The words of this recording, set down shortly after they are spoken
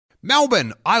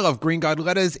Melbourne, I Love Green Guide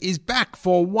Letters is back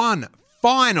for one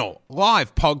final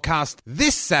live podcast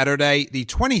this Saturday, the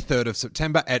 23rd of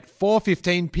September at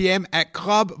 4:15 p.m. at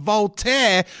Club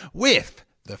Voltaire with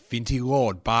the Finty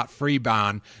Lord, Bart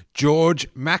Freebarn,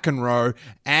 George McEnroe,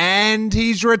 and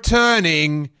he's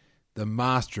returning. The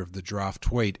master of the draft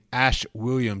tweet, Ash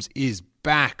Williams, is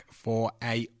back for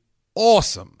a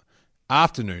awesome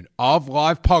afternoon of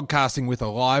live podcasting with a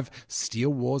live Steel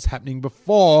Wars happening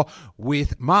before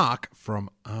with Mark from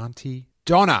Auntie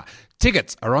Donna.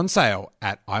 Tickets are on sale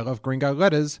at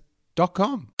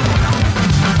ilovegreenguideletters.com.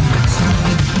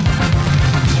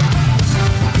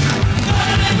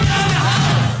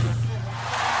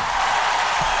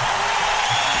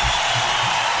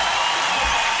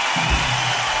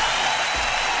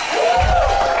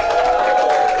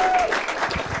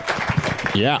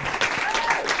 Yeah.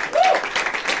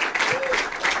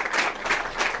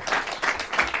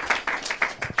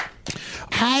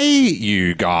 Hey,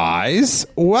 you guys.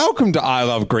 Welcome to I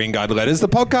Love Green Guide Letters, the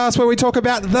podcast where we talk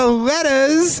about the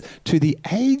letters to the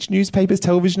Age newspapers,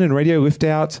 television and radio lift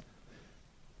out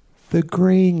the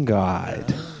Green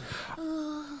Guide.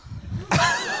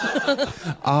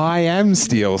 I am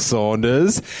Steele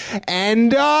Saunders,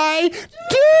 and I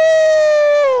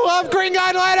do love Green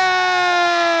Guide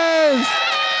Letters!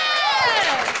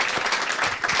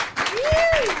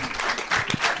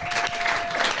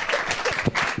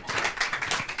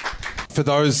 For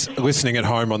those listening at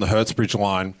home on the Hertzbridge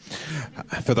line,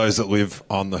 for those that live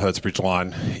on the Hertzbridge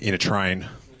line in a train,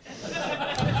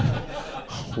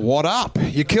 what up?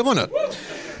 You're killing it.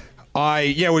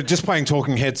 We're just playing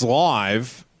Talking Heads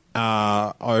live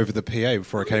over the PA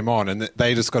before I came on, and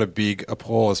they just got a big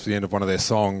applause for the end of one of their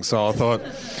songs. So I thought,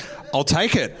 I'll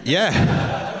take it.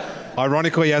 Yeah.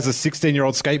 Ironically, as a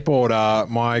 16-year-old skateboarder,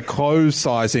 my clothes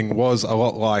sizing was a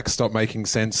lot like Stop Making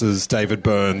Sense's David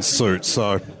Byrne's suit.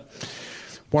 So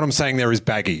what I'm saying there is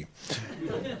baggy.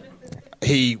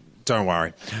 Don't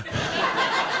worry.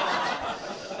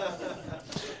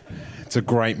 It's a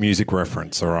great music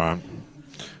reference, all right,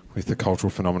 with the cultural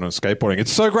phenomenon of skateboarding.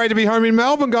 It's so great to be home in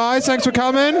Melbourne, guys. Thanks for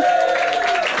coming.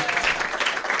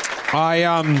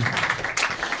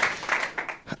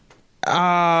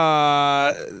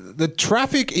 The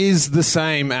traffic is the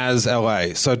same as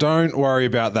LA, so don't worry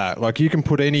about that. Like, you can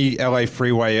put any LA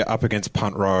freeway up against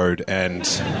Punt Road and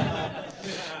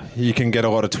you can get a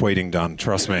lot of tweeting done,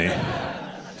 trust me.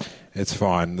 It's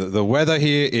fine. The weather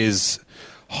here is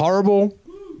horrible.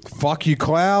 Fuck you,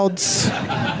 clouds.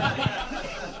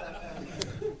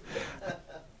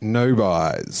 No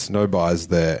buys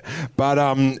there. But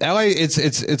LA,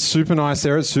 it's super nice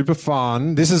there. It's super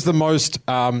fun. This is the most.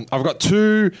 I've got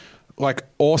two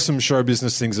awesome show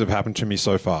business things that have happened to me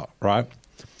so far. Right.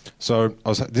 So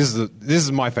this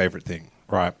is my favorite thing.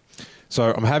 Right.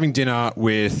 So I'm having dinner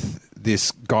with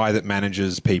this guy that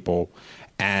manages people,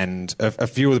 and a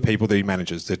few of the people that he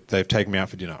manages, that they've taken me out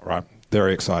for dinner. Right.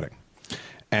 Very exciting.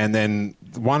 And then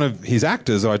one of his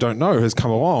actors that I don't know has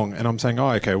come along, and I'm saying, oh,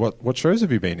 okay, what shows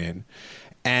have you been in?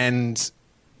 And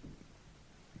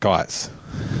guys,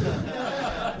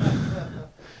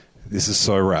 this is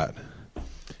so rad.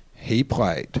 He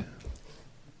played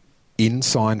in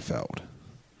Seinfeld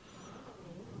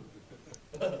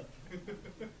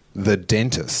the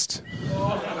dentist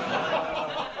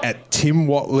at Tim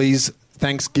Watley's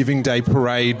Thanksgiving Day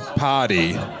parade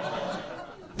party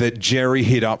that Jerry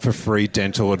hit up for free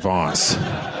dental advice.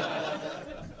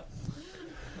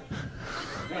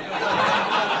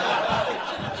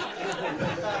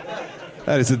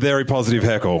 That is a very positive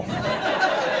heckle.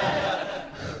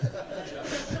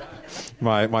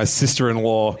 My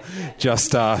sister-in-law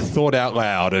just thought out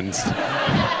loud and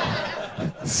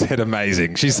said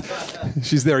amazing. She's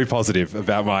very positive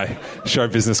about my show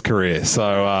business career,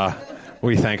 so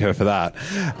we thank her for that.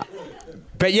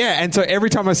 But yeah, and so every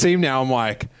time I see him now, I'm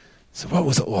like, so what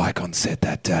was it like on set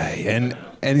that day? And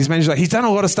his manager's like, he's done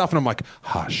a lot of stuff, and I'm like,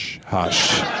 hush.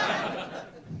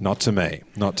 Not to me.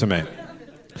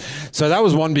 So that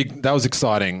was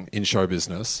exciting in show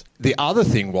business. The other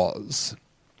thing was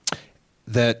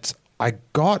that I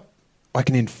got like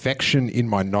an infection in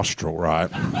my nostril, right?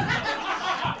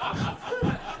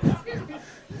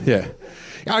 Yeah.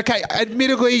 Okay,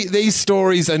 admittedly, these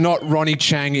stories are not Ronnie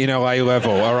Chang in LA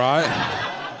level, all right?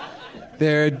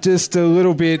 They're just a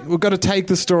little bit... We've got to take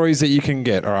the stories that you can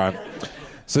get, all right?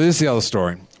 So this is the other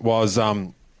story.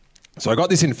 So I got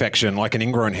this infection, like an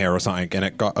ingrown hair or something, and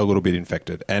it got a little bit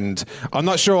infected. And I'm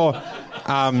not sure...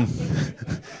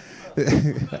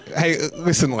 Hey,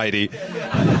 listen, lady.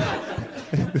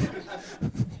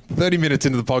 30 minutes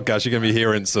into the podcast, you're going to be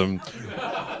hearing some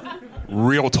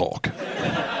real talk.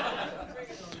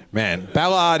 Man,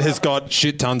 Ballard has got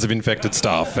shit tons of infected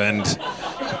stuff and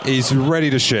he's ready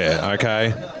to share,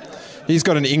 okay? He's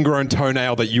got an ingrown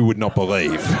toenail that you would not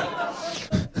believe.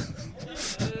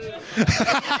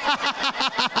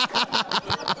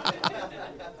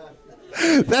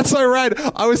 That's so rad.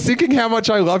 I was thinking how much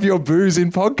I love your booze in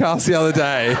podcasts the other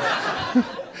day.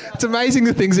 It's amazing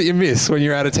the things that you miss when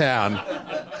you're out of town.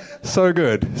 So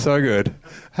good, so good.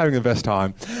 Having the best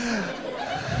time.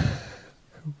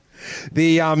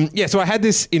 So I had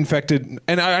this infected,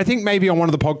 and I think maybe on one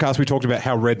of the podcasts we talked about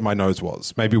how red my nose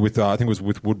was. Maybe with, I think it was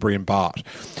with Woodbury and Bart.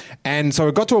 And so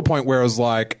it got to a point where I was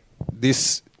like,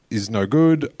 this is no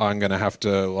good. I'm going to have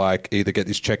to like either get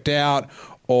this checked out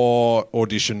or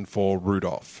audition for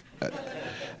Rudolph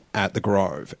at the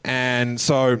Grove. And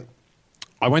so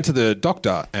I went to the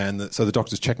doctor, and so the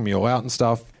doctor's checking me all out and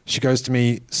stuff. She goes to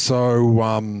me,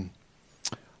 so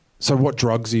what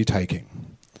drugs are you taking?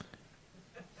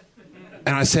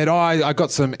 And I said, I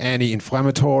got some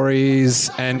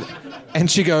anti-inflammatories. And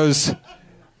she goes,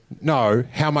 no,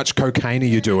 how much cocaine are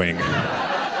you doing?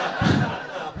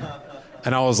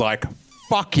 And I was like,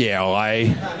 fuck yeah,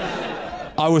 LA.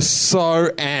 I was so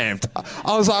amped.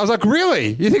 I was like,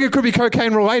 really? You think it could be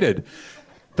cocaine related?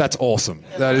 That's awesome.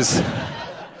 That is...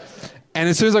 And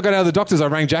as soon as I got out of the doctor's, I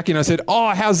rang Jackie and I said,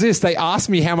 oh, how's this? They asked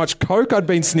me how much coke I'd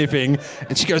been sniffing.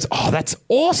 And she goes, oh, that's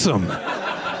awesome.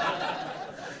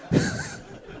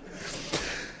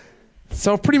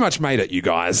 So I've pretty much made it, you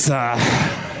guys.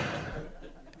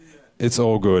 It's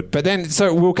all good. But then,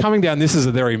 so we were coming down. This is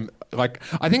a very, like,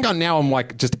 I think I'm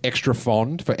like just extra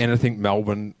fond for anything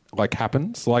Melbourne, like,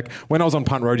 happens. Like, when I was on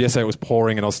Punt Road yesterday, it was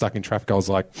pouring and I was stuck in traffic. I was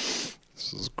like, this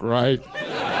is great.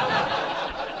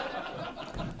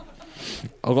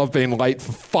 I love being late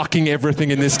for fucking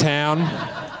everything in this town.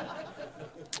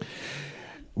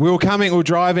 We were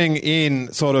driving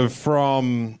in sort of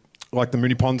from like the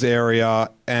Moonee Ponds area,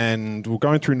 and we're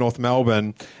going through North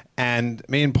Melbourne, and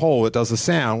me and Paul, that does the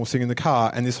sound, we're sitting in the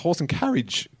car, and this horse and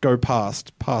carriage go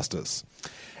past us.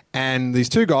 And these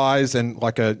two guys and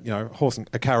like a horse and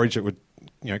a carriage that would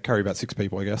carry about 6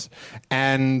 people, I guess.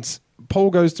 And Paul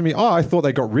goes to me, oh, I thought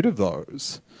they got rid of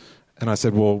those. And I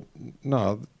said, well,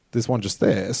 no, there's one just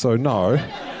there, so no,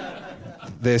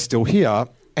 they're still here.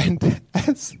 And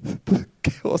as the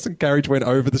horse and carriage went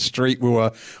over the street, we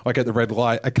were like at the red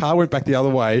light, a car went back the other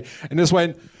way and just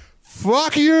went,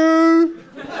 fuck you!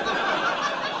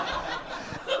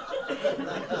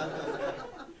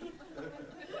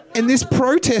 And this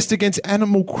protest against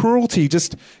animal cruelty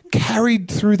just carried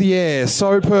through the air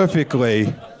so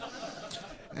perfectly.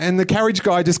 And the carriage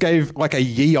guy just gave like a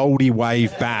ye olde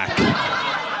wave back.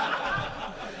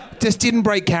 Just didn't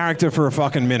break character for a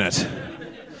fucking minute.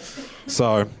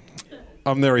 So,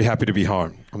 I'm very happy to be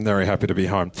home.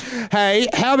 Hey,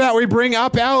 how about we bring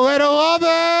up our letter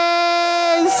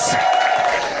lovers?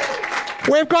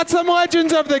 We've got some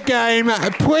legends of the game.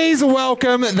 Please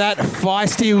welcome that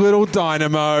feisty little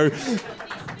dynamo.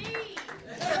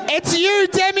 It's you,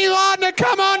 Demi Lardner.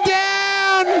 Come on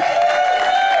down.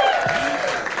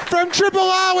 From Triple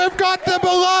R, we've got the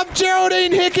beloved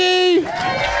Geraldine Hickey.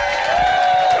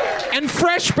 And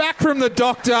fresh back from the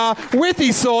doctor with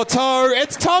his sore toe,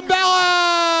 it's Tom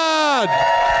Ballard!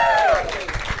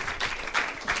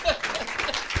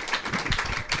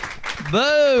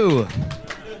 Boo!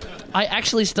 I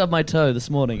actually stubbed my toe this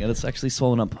morning and it's actually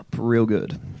swollen up real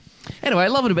good. Anyway,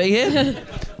 lovely to be here.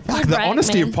 Fuck, the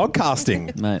honesty of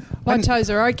podcasting. Mate. My toes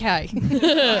are okay.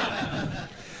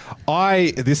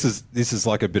 This is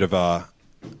like a bit of a,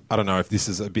 I don't know if this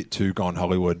is a bit too gone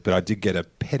Hollywood, but I did get a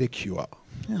pedicure.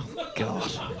 Oh,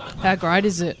 God. How great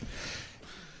is it?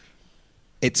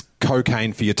 It's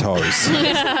cocaine for your toes.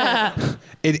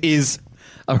 It is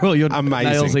Are all your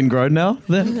amazing. Nails ingrown now,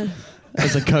 then?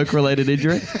 As a coke-related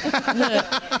injury?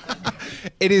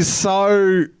 It is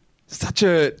such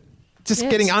a... Just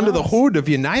getting under the hood of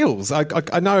your nails. I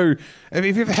know... Have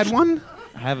you ever had one?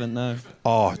 I haven't, no.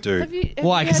 Oh, dude. Have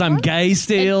Why? Because I'm gay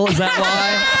still? Is that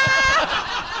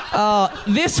why?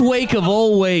 This week of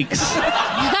all weeks...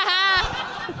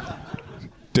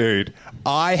 Dude,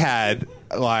 I had,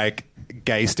 like,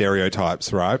 gay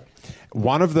stereotypes, right?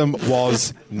 One of them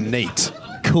was neat.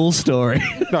 Cool story.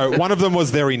 No, one of them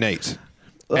was very neat.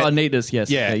 Oh, neatness, yes.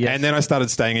 Yeah, okay, yes. and then I started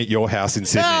staying at your house in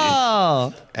Sydney.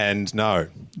 Oh! And no.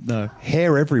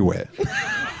 Hair everywhere.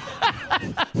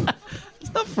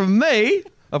 It's not from me.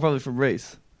 Oh, probably from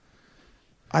Reese.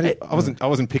 I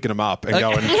wasn't picking them up and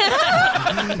going,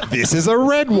 this is a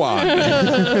red one.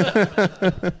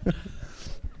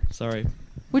 Sorry.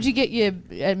 Would you get your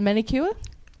manicure?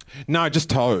 No, just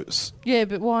toes. Yeah,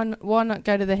 but why not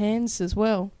go to the hands as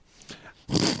well?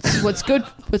 What's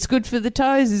good for the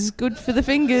toes is good for the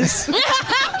fingers.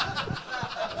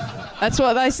 That's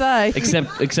what they say.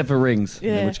 Except for rings,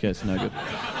 Yeah. in which case, no good.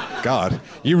 God,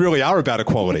 you really are about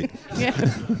equality. Yeah.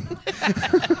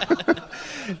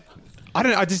 I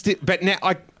don't know. I just did, but now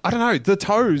I don't know. The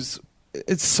toes,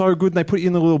 it's so good. And they put you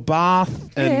in the little bath,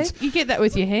 and Yeah, you get that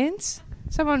with your hands.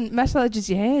 Someone massages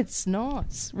your hands.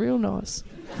 Nice, real nice.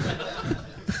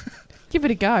 Give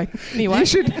it a go. Anyway,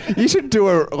 you should do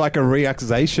a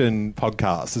relaxation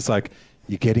podcast. It's like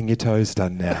you're getting your toes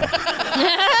done now.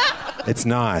 It's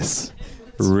nice,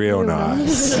 real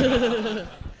nice.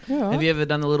 Have you ever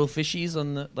done the little fishies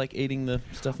on the eating the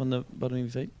stuff on the bottom of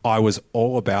your feet? I was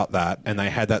all about that, and they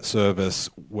had that service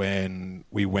when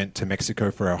we went to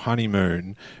Mexico for our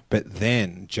honeymoon. But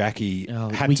then Jackie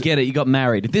had we to get it. You got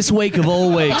married this week of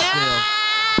all weeks.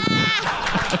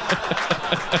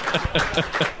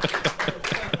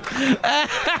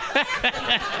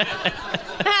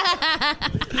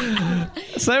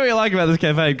 Say what you like about this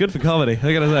campaign. Good for comedy,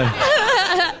 I gotta say.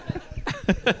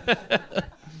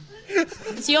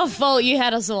 It's your fault you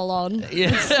had us all on.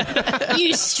 Yeah.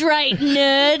 You straight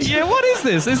nerd. Yeah, what is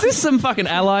this? Is this some fucking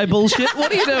ally bullshit?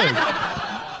 What are you doing?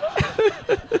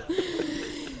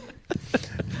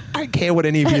 I don't care what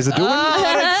any of you are doing.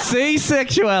 I don't see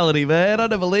sexuality, man. I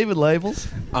don't believe in labels.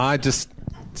 I just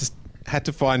had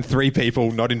to find 3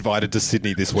 people not invited to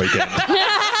Sydney this weekend.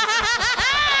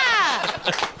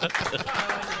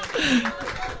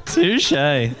 Touche.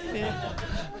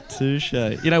 Touche.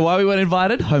 You know why we weren't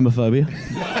invited? Homophobia.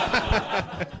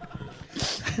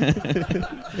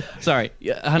 Sorry.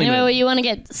 Honeymoon. Anyway, you want to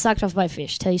get sucked off by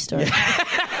fish. Tell your story.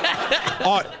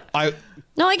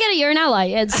 No, I get it. You're an ally.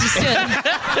 It's just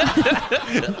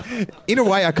good. In a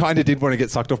way, I kind of did want to get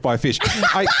sucked off by a fish.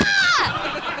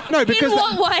 No, because In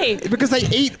what way? Because they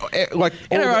eat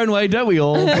In our own way, don't we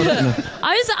all? I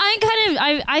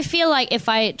feel like if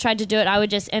I tried to do it, I would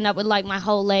just end up with my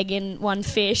whole leg in one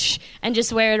fish and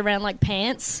just wear it around like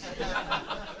pants.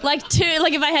 If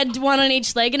I had one on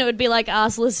each leg and it would be like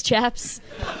arseless chaps,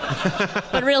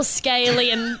 but real scaly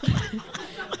and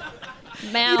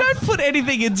mouth. You don't put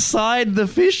anything inside the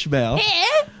fish mouth.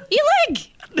 Yeah, your leg.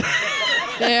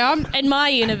 yeah, In my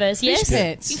universe, yes.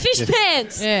 pants. Fish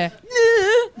pants. Yeah.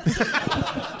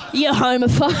 You're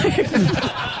homophobe.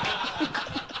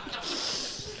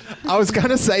 I was going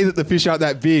to say that the fish aren't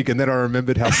that big, and then I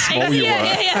remembered how small you were.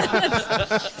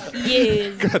 Yeah.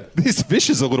 Yes. God, this fish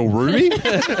is a little roomy.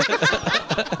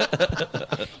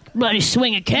 Bloody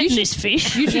swing a cat in this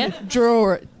fish. You should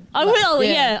draw it. I will,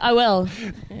 yeah, I will.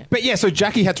 But yeah, so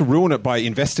Jackie had to ruin it by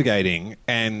investigating,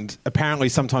 and apparently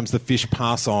sometimes the fish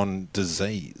pass on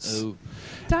disease. Ooh.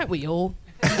 Don't we all?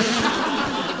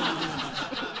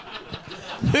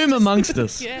 Whom amongst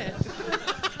us Yeah.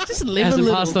 Just live hasn't a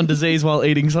little. passed on disease while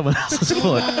eating someone else's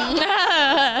foot?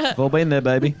 We've all been there,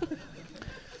 baby.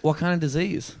 What kind of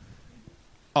disease?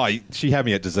 Oh, she had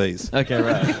me at disease. Okay,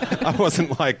 right. I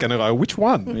wasn't going to go, which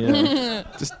one? Yeah.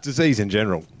 Just disease in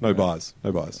general. No buys.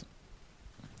 No buys.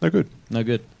 No good. No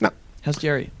good. No. How's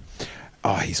Jerry?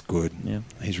 Oh, he's good. Yeah.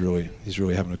 He's really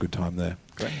having a good time there.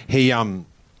 Great. He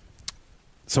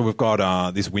so we've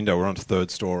got this window. We're on the 3rd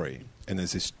story, and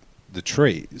there's the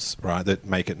trees, right, that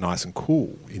make it nice and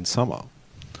cool in summer.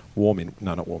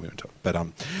 Not warm in winter,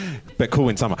 but cool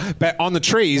in summer. But on the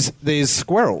trees, there's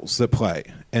squirrels that play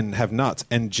and have nuts.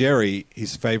 And Jerry,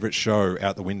 his favourite show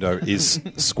out the window is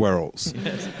squirrels.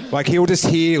 Yes. He'll just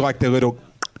hear the little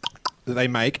that they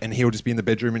make, and he'll just be in the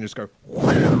bedroom and just go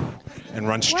and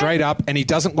run straight up. And he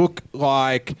doesn't look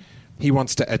like he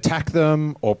wants to attack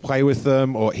them or play with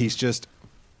them, or he's just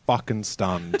fucking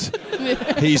stunned.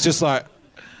 He's just like,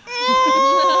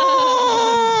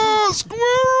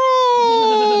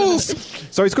 squirrels!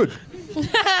 So he's good.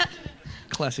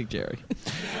 Classic Jerry.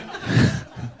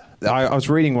 I was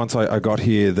reading once I got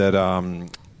here that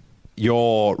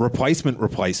your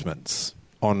replacements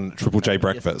on Triple J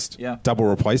Breakfast, Yeah. double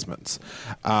replacements,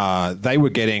 they were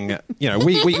getting,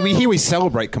 we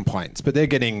celebrate complaints, but they're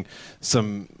getting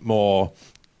some more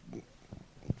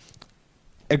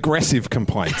aggressive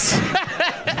complaints.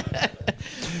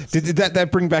 Did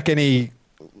that bring back any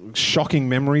shocking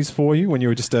memories for you when you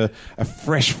were just a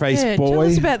fresh-faced boy? Tell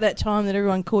us about that time that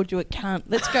everyone called you a cunt.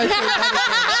 Let's go through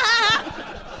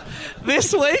that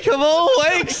This week of all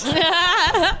weeks.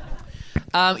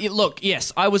 Look,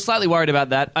 yes, I was slightly worried about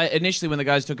that. Initially, when the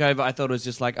guys took over, I thought it was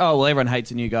just like, oh, well, everyone hates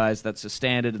the new guys. That's a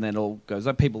standard, and then it all goes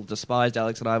up. People despised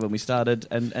Alex and I when we started,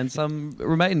 and some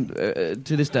remain to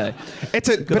this day. It's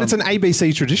an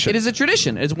ABC tradition. It is a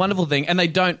tradition. It's a wonderful thing, and they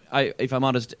don't. If I'm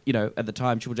honest, at the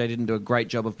time, Triple J didn't do a great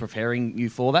job of preparing you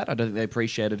for that. I don't think they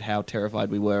appreciated how terrified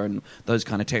we were and those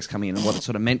kind of texts coming in and what it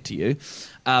sort of meant to you.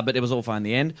 But it was all fine in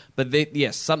the end. But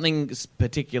yes, something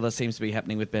particular seems to be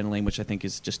happening with Ben and Liam, which I think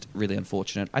is just really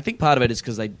unfortunate. I think part of it is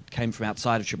because they came from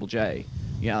outside of Triple J.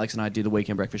 Alex and I did the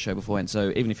Weekend Breakfast show before, and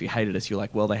so even if you hated us, you're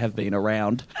like, well, they have been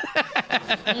around.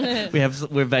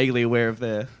 We're vaguely aware of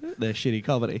their shitty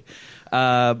comedy.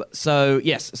 So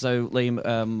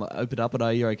Liam opened up at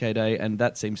our You're OK Day, and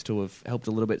that seems to have helped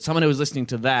a little bit. Someone who was listening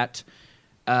to that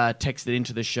texted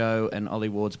into the show, and Ollie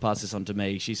Wards passed this on to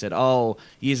me. She said,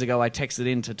 years ago I texted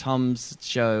into Tom's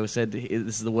show, said this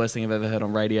is the worst thing I've ever heard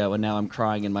on radio, and now I'm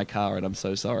crying in my car and I'm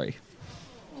so sorry.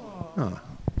 Oh.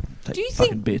 Do you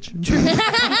fucking think... bitch.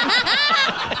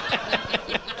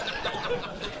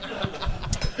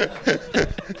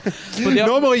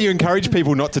 Normally you encourage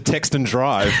people not to text and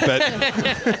drive,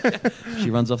 but... She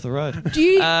runs off the road.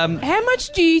 How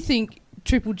much do you think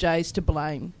Triple J's to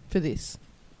blame for this?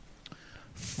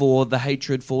 For the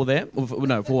hatred for them?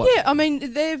 No, for what? Yeah, I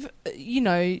mean, they've,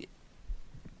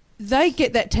 they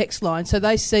get that text line, so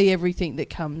they see everything that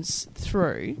comes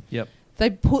through. Yep. They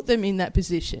put them in that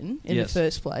position in the Yes.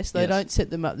 first place. They Yes. don't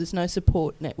set them up. There's no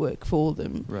support network for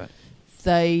them. Right.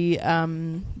 They,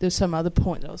 there's some other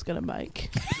point that I was going to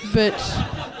make. But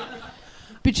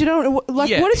you know,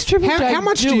 what is Triple J How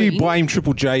much doing? do you blame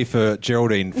Triple J for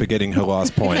Geraldine forgetting her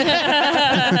last point?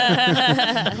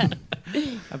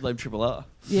 I blame Triple R.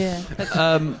 Yeah.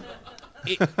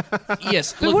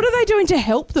 Yes. But what are they doing to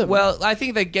help them? Well, I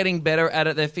think they're getting better at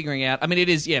it. They're figuring out. I mean, it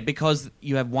is, because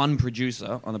you have one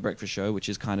producer on The Breakfast Show, which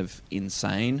is kind of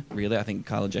insane, really. I think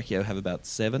Kyle and Jackie O have about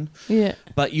 7. Yeah.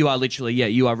 But you are literally,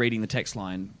 you are reading the text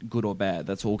line, good or bad.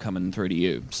 That's all coming through to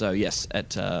you. So, yes, at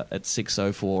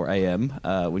 6:04 a.m.,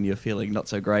 when you're feeling not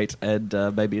so great and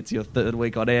maybe it's your 3rd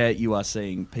week on air, you are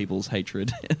seeing people's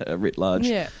hatred writ large.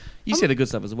 Yeah. You see the good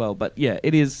stuff as well. But,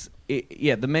 it is...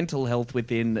 the mental health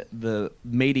within the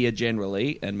media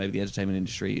generally, and maybe the entertainment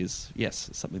industry, is,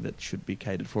 something that should be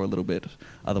catered for a little bit.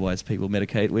 Otherwise, people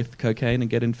medicate with cocaine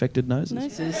and get infected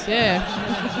noses.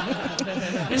 Yeah.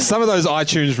 Some of those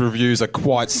iTunes reviews are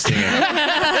quite stinging.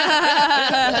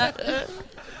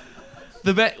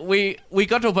 We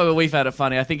got to a point where we found it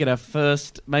funny. I think in our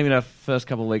first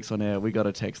couple of weeks on air, we got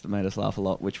a text that made us laugh a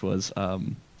lot, which was,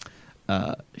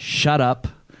 shut up.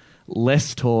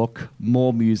 Less talk,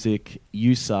 more music,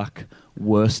 you suck,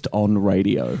 worst on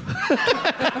radio.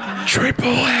 Triple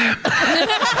M.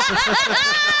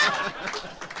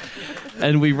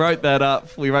 And we wrote that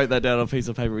up. We wrote that down on a piece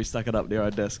of paper. We stuck it up near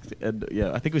our desk. And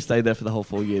I think we stayed there for the whole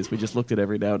 4 years. We just looked at it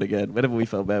every now and again. Whenever we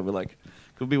felt bad, we're like,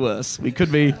 could be worse. We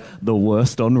could be the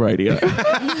worst on radio.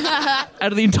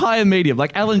 Out of the entire medium.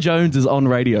 Like Alan Jones is on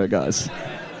radio, guys.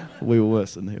 We were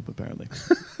worse than him, apparently.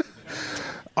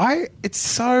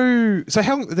 So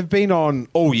how long they've been on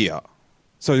all year?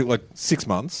 So like 6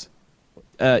 months?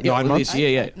 9 months?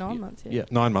 Yeah. 9 months,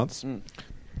 9 months.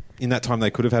 In that time they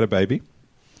could have had a baby.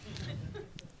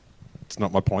 It's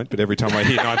not my point, but every time I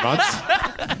hear 9 months,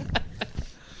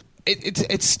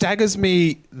 it staggers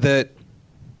me that,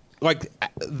 like,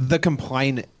 the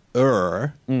complainer,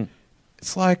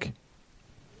 it's like,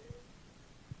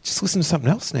 just listen to something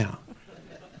else now.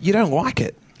 You don't like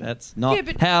it. That's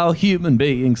not how human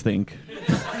beings think.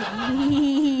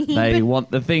 They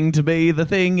want the thing to be the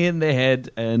thing in their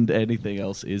head, and anything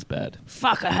else is bad.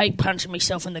 Fuck, I hate punching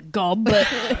myself in the gob, but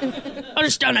I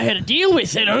just don't know how to deal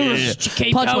with it. I just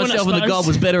keep Punch going, myself in the gob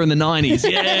was better in the 90s.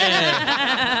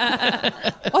 Yeah.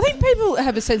 I think people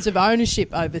have a sense of ownership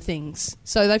over things,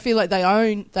 so they feel like they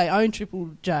own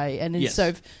Triple J, and Yes. so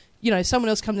if, someone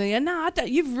else comes in and goes,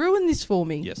 you've ruined this for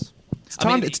me. Yes.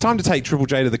 It's time to take Triple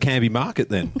J to the Canby market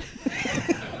then.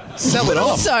 Sell it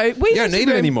off. So we you don't need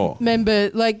it anymore. Remember,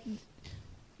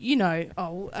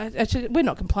 actually, we're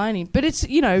not complaining, but it's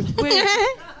we're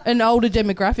an older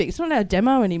demographic. It's not our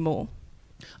demo anymore.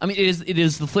 I mean, it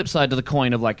is the flip side to the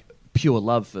coin of like pure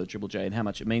love for Triple J and how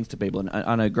much it means to people. And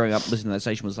I know growing up listening to that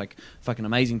station was like fucking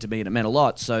amazing to me, and it meant a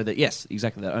lot. So that yes,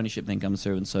 exactly, that ownership thing comes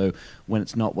through, and so when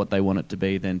it's not what they want it to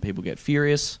be, then people get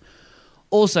furious.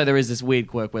 Also, there is this weird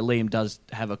quirk where Liam does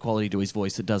have a quality to his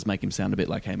voice that does make him sound a bit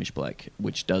like Hamish Blake,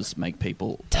 which does make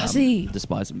people Does he?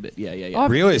 despise him a bit. Yeah.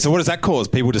 Really? So what does that cause?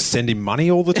 People just send him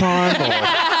money all the time?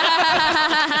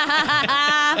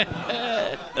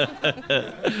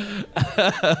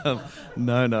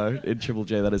 No. In Triple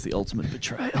J, that is the ultimate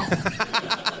betrayal.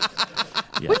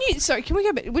 When can we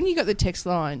go back? When you got the text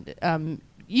line,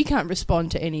 you can't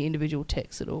respond to any individual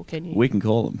text at all, can you? We can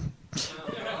call them.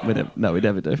 We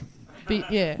never do.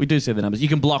 But, yeah. We do see the numbers. You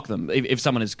can block them. If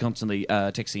someone is constantly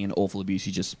texting in awful abuse,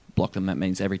 you just block them. That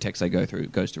means every text they go through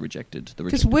goes to rejected.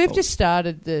 Because we've just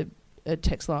started a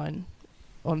text line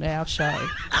on our show.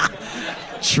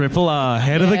 Triple R,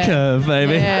 head of the curve,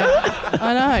 baby. Yeah,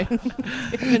 I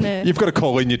know. You've got to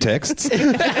call in your texts. But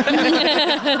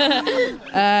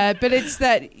it's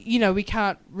that, we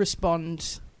can't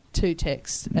respond to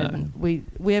text. And we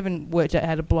haven't worked out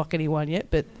how to block anyone yet,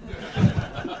 but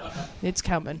it's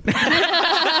coming.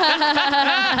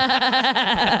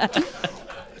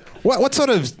 What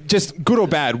sort of, just good or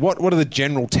bad, what are the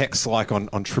general texts like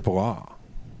on Triple R?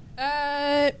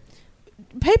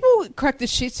 People crack the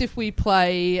shits if we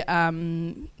play like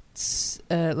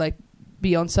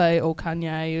Beyonce or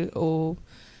Kanye or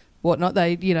whatnot.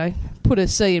 They, put a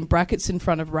C in brackets in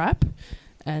front of rap.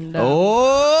 And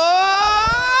oh,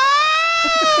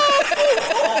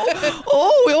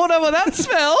 we all know what that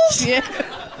smells.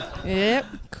 Yeah,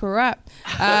 crap.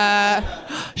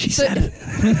 She said it.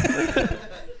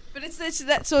 But it's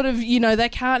that sort of, they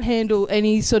can't handle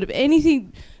any sort of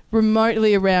anything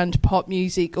remotely around pop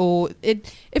music, or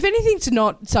if anything's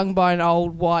not sung by an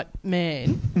old white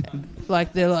man,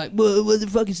 like they're like, what the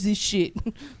fuck is this shit?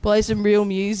 Play some real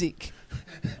music.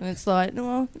 And it's like,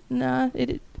 well, no,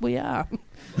 we are.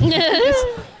 And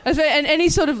any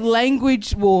sort of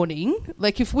language warning,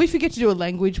 like if we forget to do a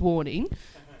language warning,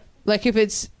 like if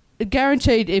it's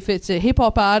guaranteed, if it's a hip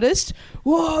hop artist,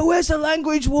 whoa, where's the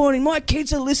language warning? My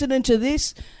kids are listening to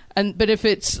this. But if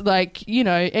it's like,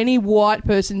 any white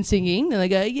person singing, then they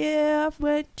go, yeah, I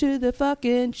went to the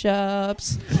fucking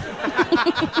shops.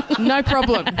 No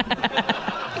problem.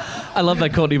 I love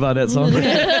that Courtney Barnett song.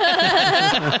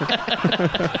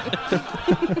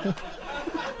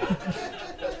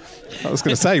 I was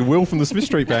going to say, Will from the Smith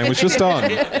Street Band was just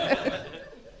on.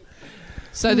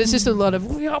 So there's just a lot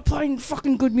of, we are playing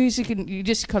fucking good music, and you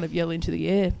just kind of yell into the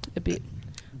air a bit.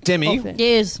 Demi,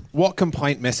 yes. What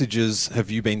complaint messages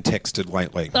have you been texted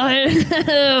lately?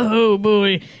 Oh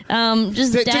boy,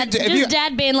 just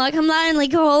dad being like, "I'm lonely,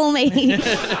 call me."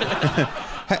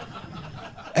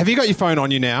 Have you got your phone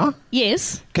on you now?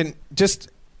 Yes. Can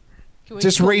just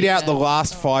read out the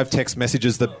last 5 text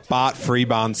messages that Bart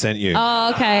Freebarn sent you.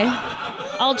 Oh, okay.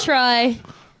 I'll try.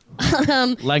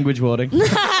 Language warning.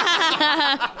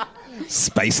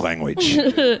 Space language.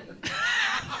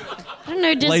 I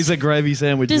don't know. Laser gravy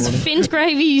sandwich. Does Fint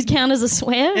gravy count as a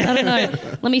swear? I don't know.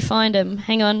 Let me find him.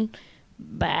 Hang on.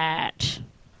 Bat.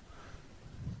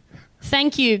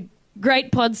 Thank you.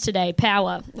 Great pods today.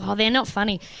 Power. Oh, they're not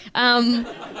funny. Nah,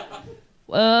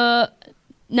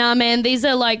 man. These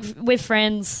are like, we're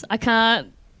friends. I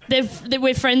can't.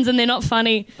 We're friends and they're not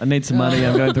funny. I need some money.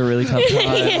 I'm going through a really tough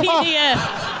time. Yeah.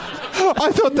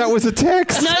 I thought that was a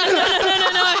text. No.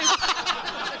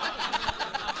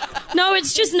 No,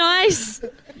 it's just nice.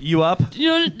 You up?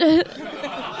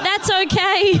 That's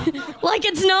okay. Like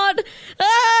it's not.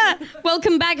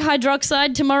 Welcome back,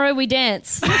 Hydroxide. Tomorrow we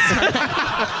dance.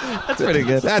 That's pretty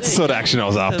good. That's the sort of action I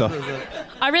was after.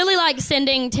 I really like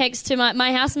sending texts to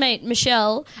my housemate,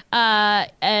 Michelle.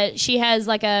 She has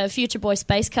like a Future Boy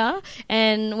space car,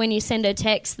 and when you send her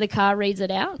text, the car reads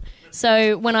it out.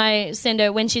 So when I send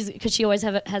her, because she always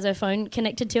has her phone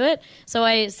connected to it, so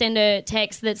I send her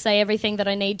texts that say everything that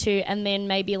I need to, and then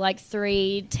maybe like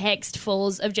 3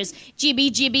 textfuls of just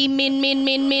jibby, min,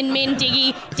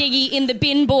 diggy, diggy in the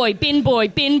bin boy,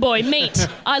 meat.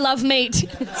 I love meat.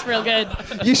 It's real good.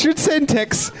 You should send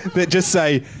texts that just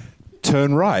say,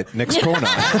 turn right, next corner.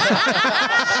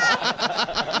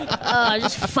 Oh,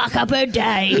 just fuck up her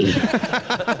day.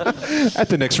 At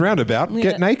the next roundabout,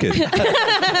 get naked.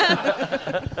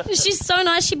 She's so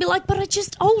nice. She'd be like, but I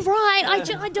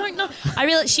don't know.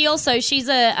 She's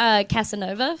a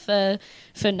Casanova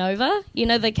for Nova. You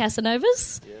know the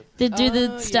Casanovas? They do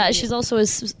the start. Yeah. She's also a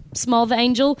smooth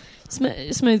angel.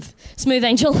 Smooth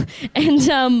angel. And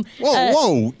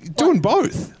whoa, doing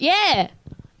both. Yeah.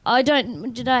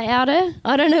 Did I out her?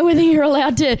 I don't know whether you're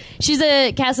allowed to. She's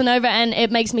a Casanova, and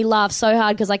it makes me laugh so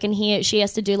hard because I can hear she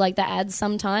has to do like the ads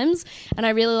sometimes, and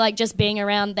I really like just being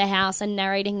around the house and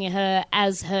narrating her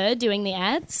as her doing the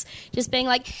ads. Just being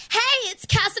like, hey, it's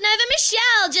Casanova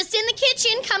Michelle, just in the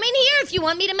kitchen. Come in here if you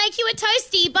want me to make you a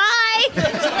toasty. Bye.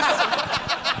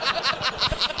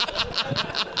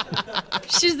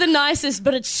 She's the nicest,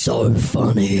 but it's so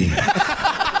funny.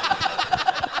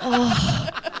 Oh.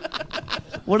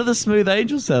 What do the Smooth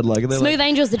Angels sound like? They're Smooth like,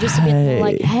 Angels are just a bit more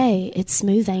like, hey, it's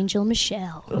Smooth Angel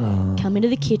Michelle. Come into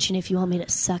the kitchen if you want me to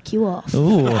suck you off.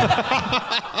 ooh.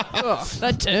 Oh,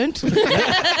 that turned.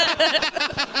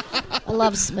 I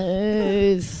love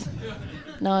Smooth.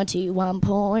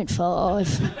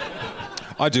 91.5.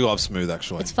 I do love Smooth,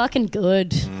 actually. It's fucking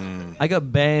good. I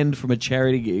got banned from a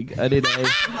charity gig. I did a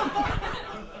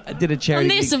On charity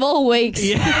this gig. of all weeks.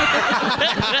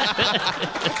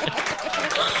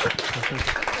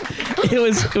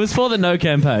 It was for the No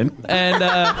campaign, and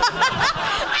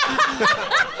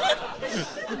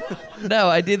no,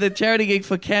 I did a charity gig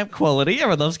for Camp Quality.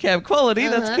 Everyone loves Camp Quality.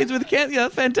 That's kids with camp. Yeah,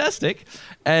 fantastic.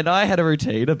 And I had a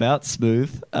routine about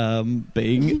Smooth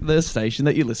being the station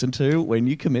that you listen to when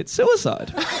you commit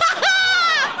suicide.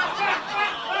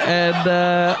 And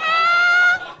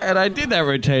I did that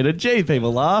routine, and gee,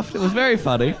 people laughed. It was very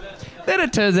funny. Then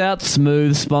it turns out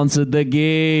Smooth sponsored the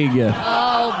gig,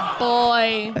 Oh,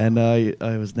 boy. and I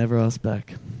was never asked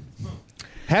back.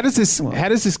 How does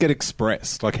this get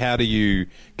expressed? Like, how do you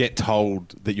get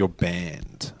told that you're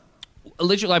banned?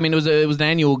 Literally, I mean, it was an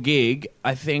annual gig,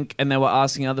 I think, and they were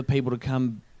asking other people to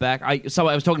come back. I was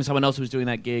talking to someone else who was doing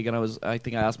that gig, and I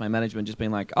think I asked my management, just being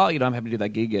like, "Oh, I'm happy to do that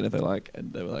gig again." And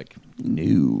they were like,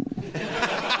 "No."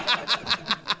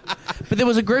 But there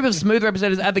was a group of Smooth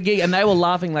representatives at the gig, and they were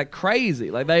laughing like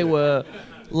crazy. Like, they were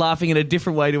laughing in a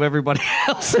different way to everybody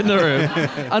else in the room,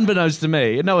 unbeknownst to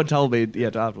me. And no one told me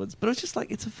yet afterwards. But it was just like,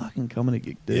 it's a fucking comedy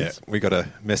gig, dude. Yeah, we got a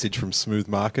message from Smooth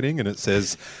Marketing, and it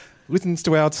says, listens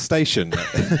to our station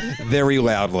very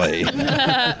loudly.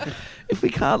 If we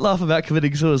can't laugh about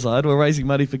committing suicide, we're raising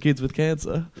money for kids with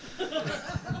cancer.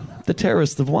 The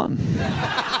terrorists have won.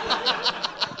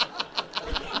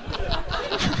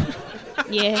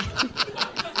 Yeah.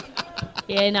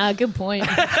 Yeah, no, good point.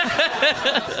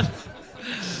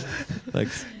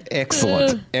 Thanks.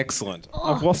 Excellent, excellent.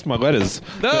 I've lost my letters.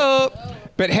 No.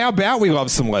 But how about we love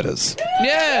some letters?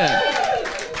 Yeah.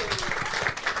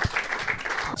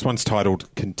 This one's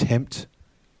titled Contempt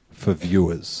for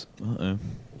Viewers. Uh-oh.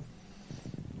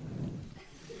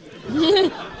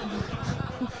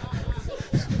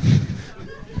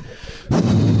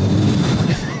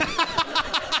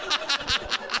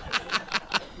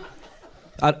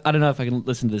 I don't know if I can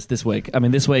listen to this week. I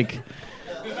mean, this week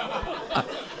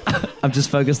I'm just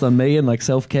focused on me and like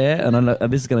self-care, and I know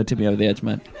this is going to tip me over the edge,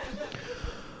 man.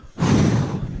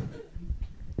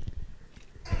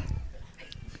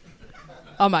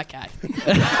 I'm okay.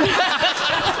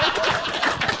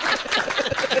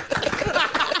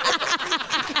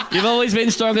 You've always been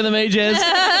stronger than me, Jez.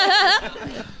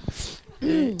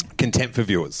 Contempt for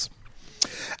Viewers.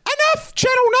 Enough,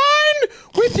 Channel 9,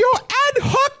 with your ad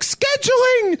hoc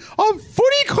scheduling of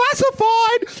Footy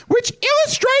Classified, which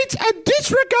illustrates a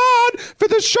disregard for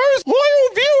the show's loyal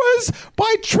viewers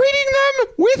by treating them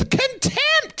with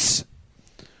contempt.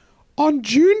 On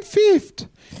June 5th,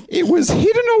 it was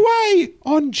hidden away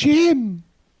on Gem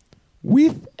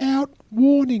without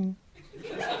warning.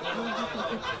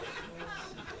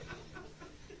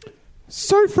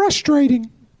 So frustrating.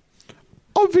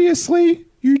 Obviously,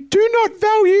 you do not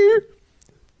value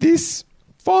this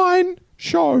fine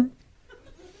show.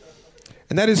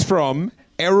 And that is from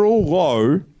Errol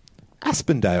Lowe,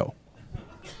 Aspendale.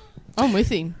 I'm with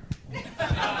him.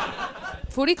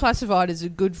 Footy Classified is a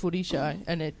good footy show,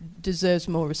 and it deserves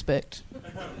more respect.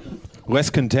 Less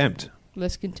contempt.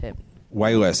 Less contempt.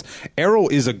 Way less. Errol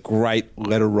is a great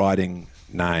letter writing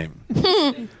name.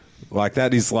 Like,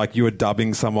 that is like you were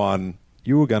dubbing someone,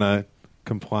 you were going to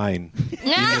complain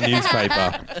in the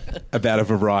newspaper about a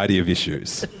variety of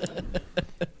issues.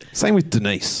 Same with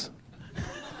Denise.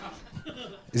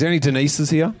 Is there any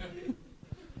Denises here?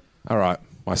 All right,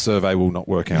 my survey will not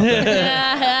work out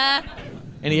there.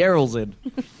 Any Errols in?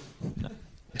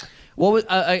 What was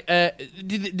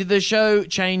did the show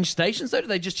change stations though? Did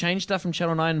they just change stuff from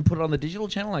Channel 9 and put it on the digital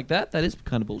channel like that? That is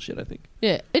kind of bullshit, I think.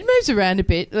 Yeah, it moves around a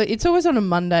bit. Like, it's always on a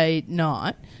Monday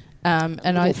night, and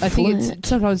I think it's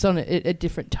sometimes on at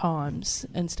different times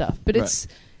and stuff. But Right.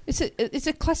 it's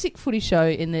a classic footy show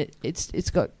in that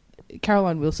it's got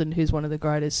Caroline Wilson, who's one of the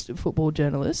greatest football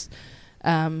journalists,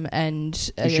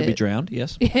 and You should be drowned,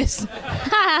 yes. yes,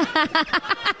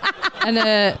 and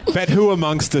But who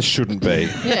amongst us shouldn't be?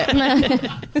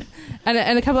 yeah,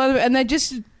 and a couple other, and they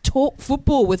just talk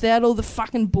football without all the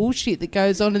fucking bullshit that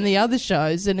goes on in the other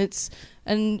shows, and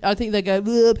I think they go,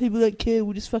 "Ugh, people don't care,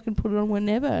 we'll just fucking put it on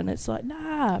whenever," and it's like,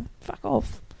 nah, fuck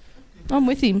off. I'm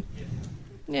with him.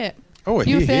 Yeah. Oh,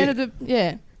 You a here, fan here. of the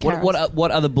yeah?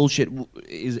 What other bullshit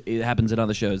happens in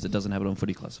other shows that doesn't happen on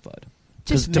Footy Classified?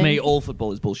 Because Just to me, men- all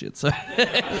football is bullshit. So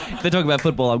if they talk about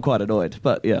football, I'm quite annoyed.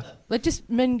 But yeah, Like just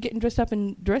men getting dressed up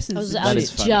in dresses. I was, and I That was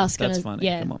is funny. just gonna, That's funny.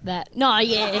 yeah, Come on. that. No,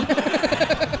 yeah,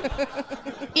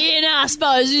 yeah. No, I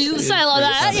suppose you say it like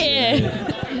that.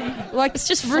 Yeah, like It's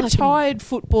just retired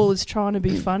footballers trying to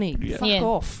be funny. Fuck Yeah.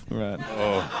 off. right.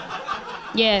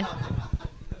 yeah.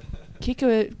 Kick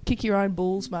your own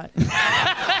balls, mate.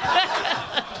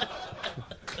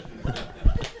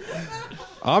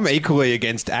 I'm equally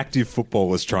against active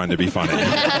footballers trying to be funny.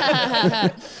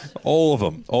 All of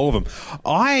them.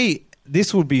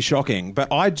 This would be shocking,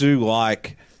 but I do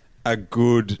like a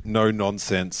good,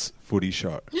 no-nonsense footy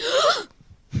show.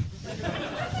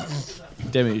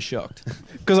 Demi is shocked.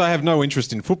 Because I have no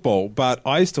interest in football, but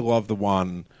I used to love the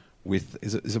one with,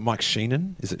 is it Mike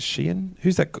Sheenan? Is it Sheehan?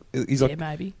 Who's that? He's Yeah, like,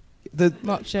 maybe. the,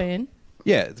 Mike Sheehan.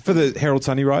 yeah, for the Herald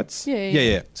Sunny rights.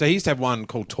 Yeah. So he used to have one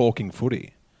called Talking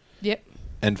Footy. Yep.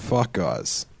 And fuck,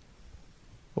 guys,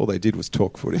 all they did was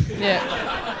talk footy.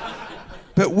 Yeah.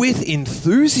 But with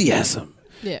enthusiasm.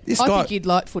 Yeah. This I guy- think you'd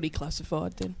like footy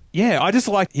classified then. Yeah, I just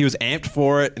like he was amped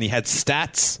for it and he had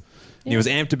stats. And he was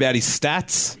amped about his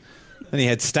stats. And he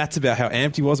had stats about how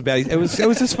amped he was about his... It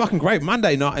was just fucking great.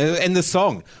 Monday night... And the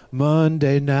song,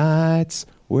 Monday nights,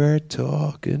 we're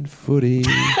talking footy.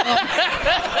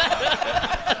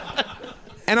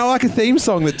 And I like a theme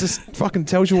song that just fucking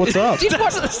tells you what's up.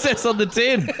 That's what it says on the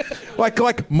tin.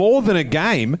 Like more than a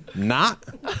game. Nah.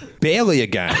 Barely a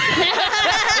game.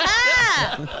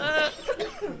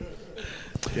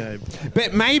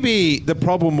 But maybe the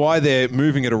problem why they're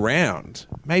moving it around,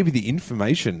 maybe the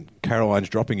information Caroline's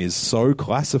dropping is so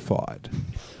classified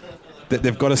that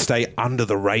they've got to stay under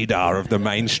the radar of the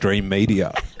mainstream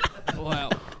media. Wow.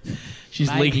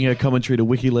 She's leaking her commentary to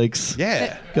WikiLeaks.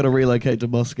 Yeah. Got to relocate to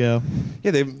Moscow.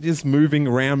 Yeah, they're just moving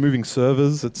around, moving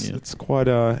servers. It's quite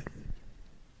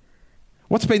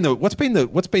What's been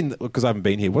the because I haven't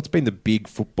been here. What's been the big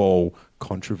football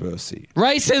controversy?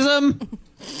 Racism.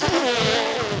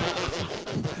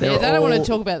 Yeah, they don't want to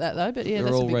talk about that though, but yeah, They're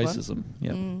that's all a big racism.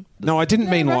 Yeah. No, I didn't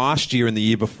mean last year and the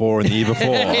year before and the year before.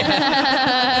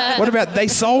 What about they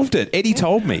solved it? Eddie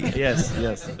told me. Yes.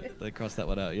 They crossed that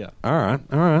one out. Yeah. All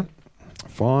right.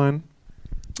 Fine.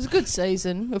 It was a good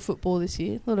season of football this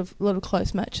year. A lot of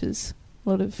close matches. A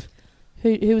lot of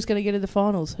who was going to get to the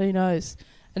finals? Who knows?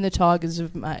 And the Tigers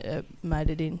have made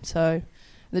it in. So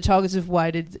the Tigers have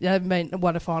waited. They haven't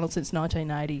won a final since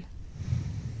 1980.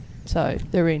 So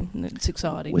they're in. And it's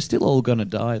exciting. We're still all going to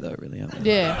die, though, really, aren't we?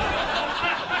 Yeah.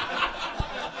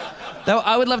 Though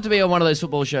I would love to be on one of those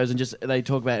football shows and just they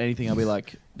talk about anything. I'll be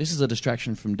like, this is a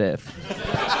distraction from death.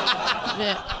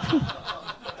 Yeah.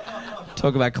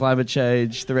 Talk about climate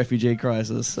change, the refugee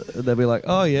crisis. And they'll be like,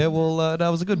 oh, yeah, well, that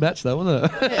was a good match, though,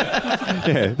 wasn't it?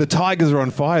 Yeah, the Tigers are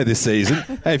on fire this season.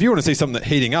 Hey, if you want to see something that's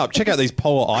heating up, check out these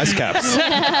polar ice caps.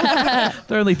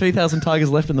 There are only 3,000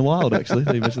 tigers left in the wild, actually.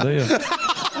 That you mentioned there, yeah.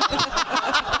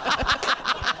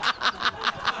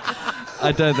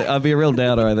 I don't think... I'd be a real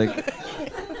doubter, I think.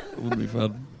 It wouldn't be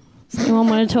fun. Anyone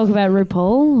want to talk about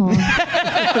RuPaul? Or?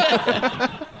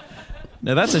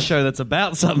 Now, that's a show that's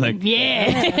about something.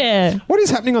 Yeah. What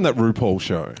is happening on that RuPaul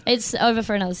show? It's over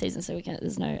for another season, so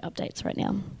there's no updates right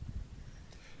now.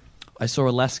 I saw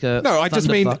Alaska... No, I just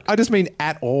mean Thunderfuck.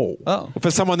 at all. Oh. For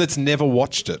someone that's never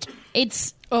watched it.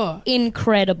 It's Oh,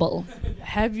 incredible.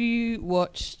 have you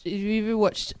ever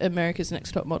watched America's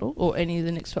Next Top Model or any of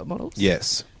the Next Top Models?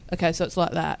 Yes. Okay, so it's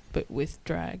like that, but with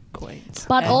drag queens.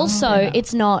 But And- also,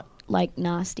 it's not, like,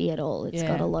 nasty at all. It's Yeah.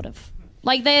 got a lot of...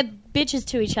 Like, they're bitches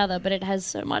to each other, but it has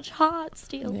so much heart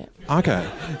still. Yeah. Okay.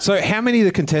 So how many of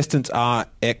the contestants are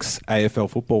ex-AFL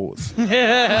footballers?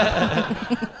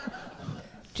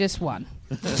 Just one.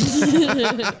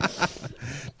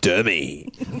 Dermy.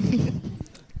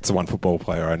 It's the one football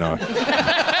player I know.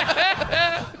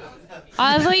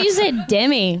 I thought you said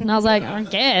Demi, and I was like, I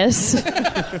guess.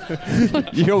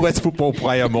 You're less football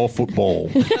player, more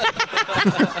football.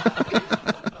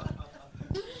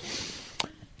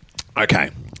 Okay.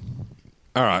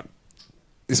 All right.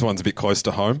 This one's a bit close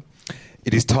to home.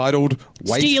 It is titled...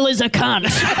 Steele is a cunt.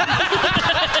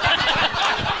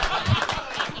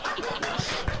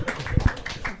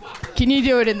 Can you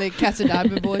do it in the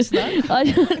Casanova voice though?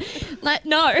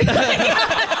 No.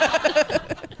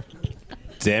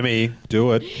 Demi,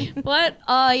 do it. What?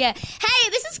 Oh, yeah. Hey,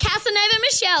 this is Casanova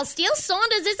Michelle. Steele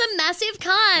Saunders is a massive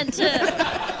cunt.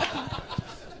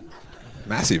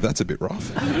 Massive, that's a bit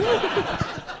rough.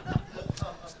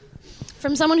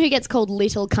 From someone who gets called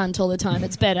little cunt all the time,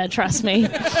 it's better, trust me.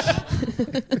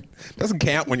 Doesn't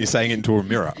count when you're saying it into a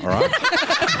mirror, all right?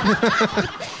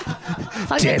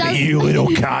 Fuck, it does- you little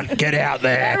cunt, get out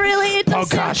there. It does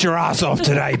Podcast your ass off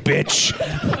today, bitch.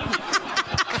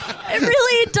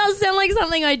 it does sound like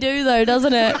something I do, though,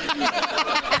 doesn't it?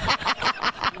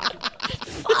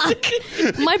 Fuck.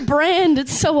 My brand,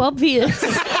 it's so obvious.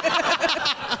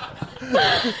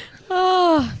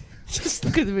 Oh. Just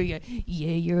look at the video.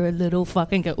 Yeah, you're a little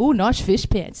fucking go. Oh, nice fish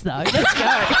pants, though. Let's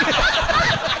go.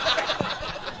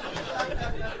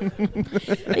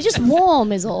 They're just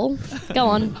warm, is all. Go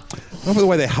on. I love the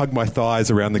way they hug my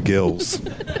thighs around the gills.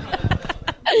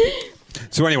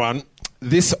 So anyone,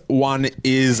 this one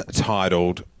is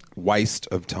titled Waste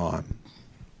of Time.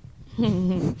 I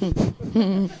am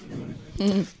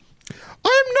no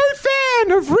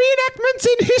fan of reenactments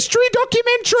in history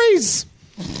documentaries.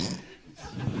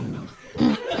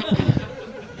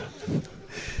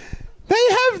 They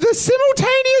have the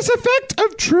simultaneous effect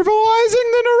of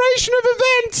trivializing the narration of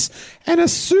events and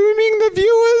assuming the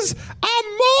viewers are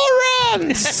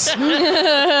morons.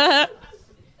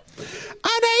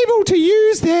 Unable to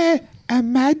use their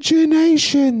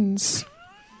imaginations.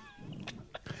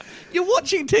 You're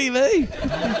watching TV.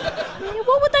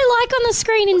 What would they like on the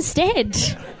screen instead?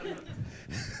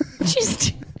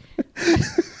 Just...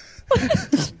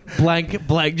 Blank,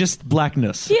 just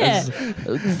blackness. Yeah.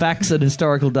 As facts and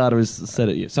historical data is said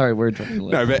at you. Sorry, we're interrupting.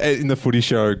 No, but in the footy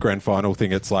show grand final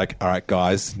thing, it's like, all right,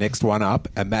 guys, next one up,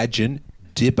 imagine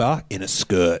Dipper in a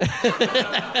skirt.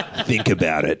 Think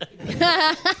about it.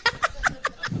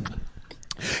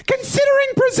 Considering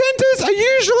presenters are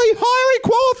usually highly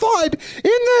qualified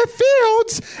in their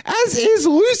fields, as is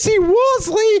Lucy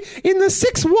Worsley in The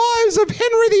Six Wives of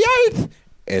Henry VIII,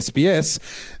 SBS,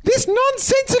 this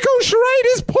nonsensical charade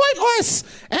is pointless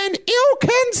and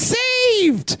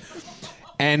ill-conceived.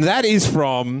 And that is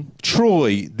from,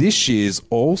 truly, this year's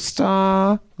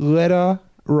All-Star Letter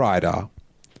Writer,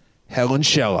 Helen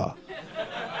Sheller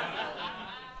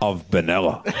of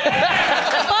Benalla. Fuck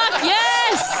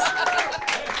yes!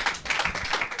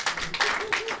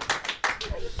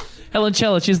 Helen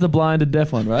Sheller, she's the blind and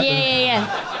deaf one, right? Yeah.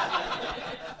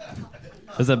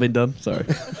 Has that been done? Sorry.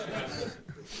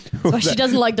 That's why she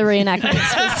doesn't like the reenactments.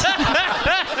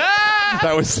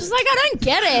 That was She's like, I don't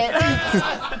get it.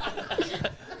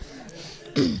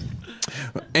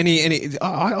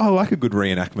 I like a good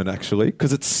reenactment, actually,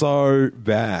 because it's so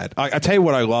bad. I tell you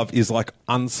what I love is, like,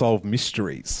 unsolved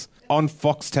mysteries. On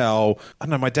Foxtel, I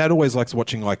don't know, my dad always likes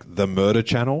watching, like, the Murder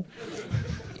Channel.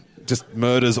 Just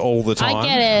murders all the time. I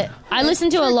get it. I listen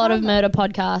to a lot of murder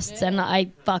podcasts and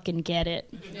I fucking get it.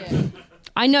 Yeah.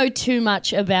 I know too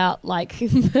much about, like,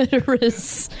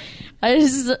 murderers. I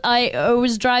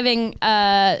was driving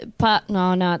no,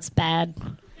 it's bad.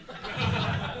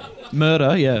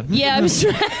 Murder, yeah. Yeah, I was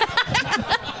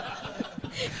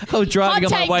I was driving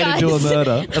on Hot my take, way to do a guys.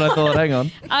 murder, and I thought, hang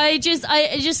on. I just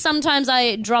sometimes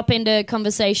I drop into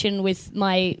conversation with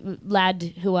my lad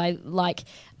who I like,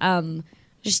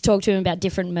 just talk to him about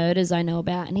different murders I know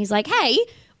about, and he's like, hey,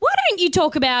 why don't you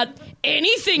talk about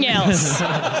anything else?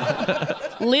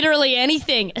 Literally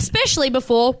anything, especially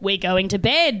before we're going to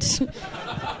bed.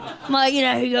 I'm like, you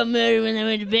know who got murdered when they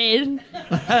went to bed?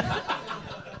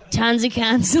 Tons of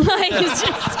cunts. Like, it's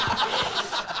just...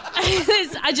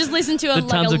 I just listen to The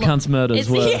tons of cunts murders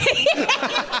were.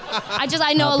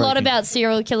 I know a lot Heartbreaking. about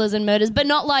serial killers and murders, but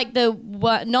not like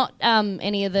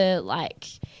any of the like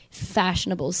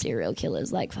fashionable serial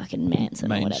killers like fucking Manson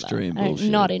Mainstream or whatever.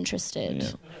 bullshit. Not interested.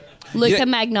 Yeah. Luca Yeah.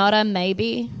 Magnotta,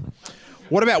 maybe.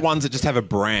 What about ones that just have a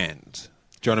brand?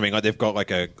 Do you know what I mean? Like they've got like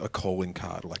a calling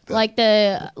card like that. Like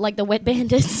the Wet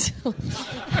Bandits.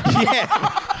 Yeah.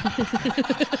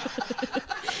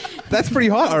 That's pretty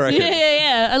hot, I reckon.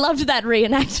 yeah. I loved that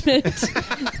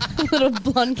reenactment. Little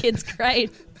blonde kid's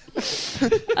great.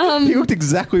 He looked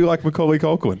exactly like Macaulay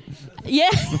Culkin. Yeah,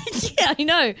 yeah, I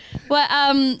know.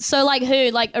 Well, so like who?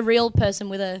 Like a real person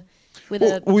with a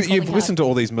Well, calling you've card. listened to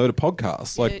all these murder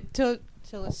podcasts. Like, Yeah,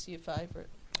 tell us your favourite.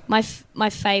 My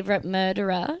favourite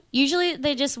murderer. Usually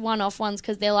they're just one-off ones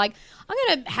because they're like, I'm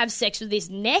going to have sex with this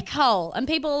neck hole. And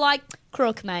people are like,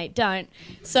 crook, mate, don't.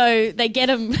 So they get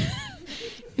them...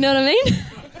 You know what I mean?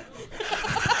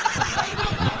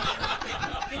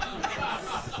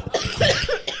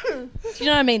 Do you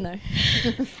know what I mean, though?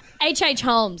 H.H.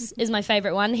 Holmes is my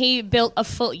favourite one. He built a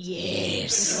full...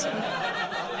 Yes.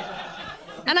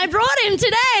 And I brought him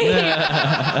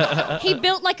today. He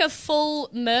built like a full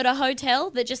murder hotel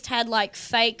that just had like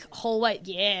fake hallway.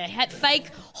 Yeah, had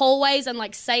fake hallways and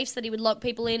like safes that he would lock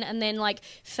people in, and then like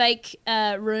fake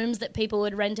rooms that people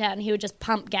would rent out, and he would just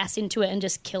pump gas into it and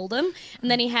just kill them. And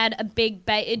then he had a big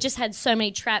it just had so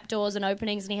many trapdoors and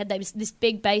openings, and he had this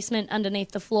big basement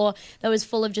underneath the floor that was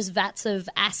full of just vats of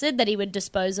acid that he would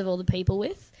dispose of all the people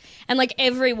with. And like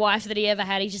every wife that he ever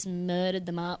had, he just murdered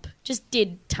them up. Just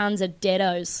did tons of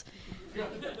deados.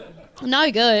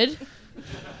 No good.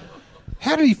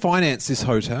 How did he finance this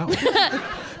hotel?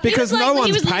 Because no one's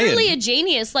he was paying. literally a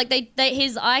genius. Like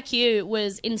his IQ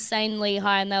was insanely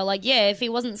high, and they were like, yeah, if he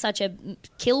wasn't such a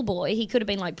kill boy, he could have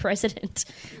been like president.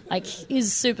 Like he's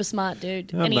a super smart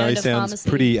dude. Oh, And no, owned he a sounds pharmacy.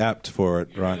 pretty apt for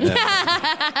it right now.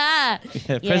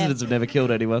 Yeah, presidents have never killed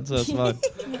anyone, so that's fine.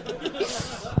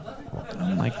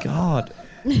 Oh my god.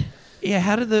 Yeah,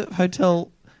 how did the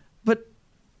hotel? But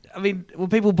I mean, were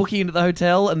people booking into the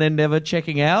hotel and then never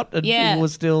checking out? And Yeah. people were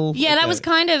still. Yeah, that Okay. was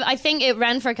kind of. I think it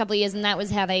ran for a couple of years, and that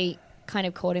was how they kind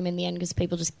of caught him in the end, because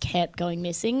people just kept going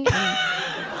missing.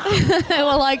 And they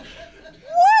were like,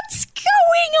 "What's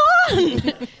going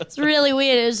on?" It's really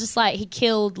weird. It was just like he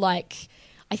killed like,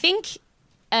 I think,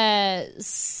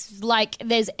 like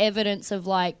there's evidence of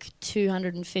like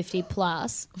 250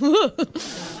 plus.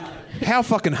 How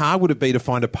fucking hard would it be to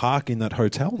find a park in that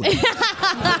hotel then?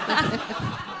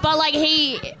 But like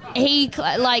he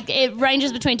like it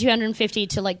ranges between 250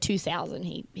 to like 2,000.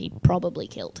 He probably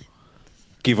killed.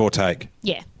 Give or take.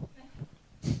 Yeah.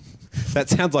 That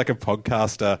sounds like a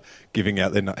podcaster giving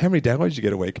out their... How many downloads you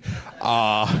get a week?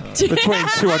 Between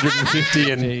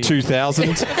 250 and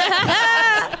 2,000.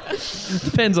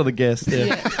 Depends on the guest.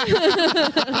 Yeah.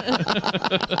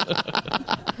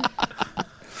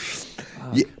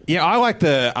 Yeah, I like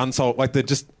the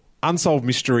unsolved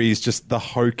mysteries, just the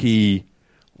hokey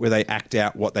where they act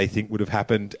out what they think would have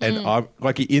happened. And I'm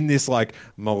like in this like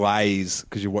malaise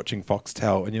because you're watching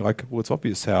Foxtel and you're like, well, it's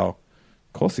obvious how,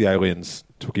 of course, the aliens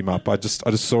took him up. I just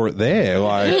saw it there.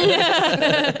 Like,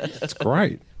 it's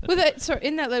great. Were they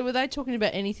talking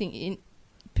about anything in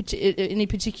any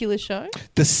particular show?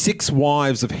 The 6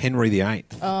 Wives of Henry VIII.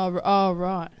 Oh,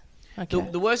 right. Okay.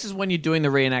 The worst is when you're doing the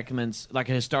reenactments, like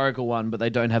a historical one, but they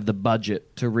don't have the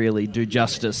budget to really do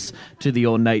justice to the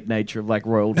ornate nature of like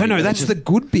royalty. No, that's the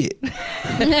good bit.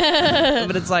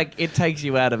 But it's like it takes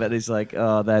you out of it. It's like,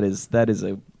 oh, that is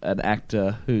an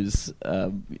actor who's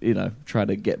trying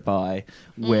to get by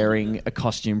wearing a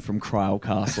costume from Cryle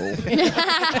Castle.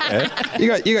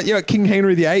 You got King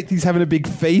Henry VIII. He's having a big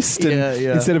feast, and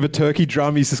instead of a turkey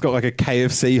drum, he's just got like a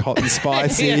KFC hot and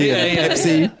spicy and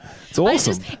Pepsi. It's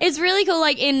awesome. It's really cool,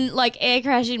 like in like air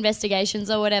crash investigations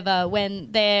or whatever,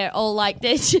 when they're all like,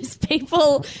 there's just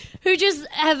people who just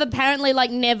have apparently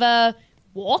like never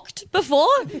walked before,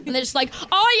 and they're just like,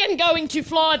 I am going to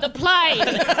fly the plane.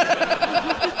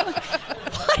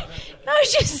 No,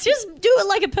 just do it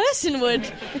like a person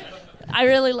would. I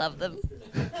really love them.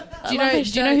 Do you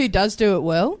know who does do it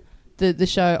well? The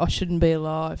show I Shouldn't Be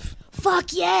Alive.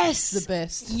 Fuck yes. The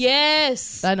best.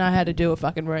 Yes. They know how to do a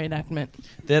fucking reenactment.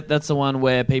 That's the one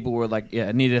where people were like,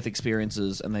 near-death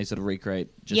experiences, and they sort of recreate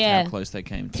just how close they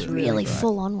came to. Really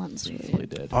full-on ones. Fully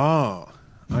dead. Oh,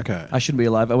 okay. I Shouldn't Be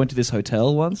Alive. I went to this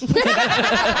hotel once.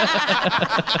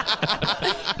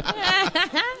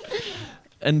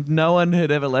 And no one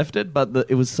had ever left it, but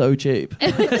it was so cheap.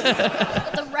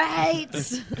 The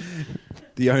rates.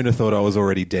 The owner thought I was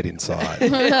already dead inside.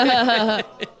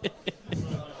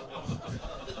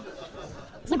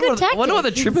 It's a good tactic. I wonder what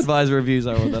the TripAdvisor reviews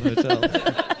are on that hotel.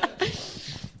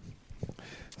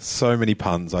 So many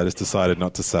puns, I just decided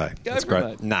not to say. That's for it,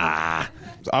 great. mate. Nah.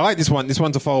 I like this one. This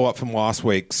one's a follow-up from last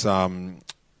week's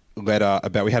letter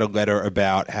about... We had a letter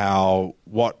about who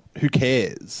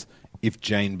cares if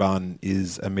Jane Bunn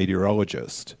is a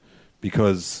meteorologist,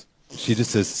 because she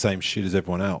just says the same shit as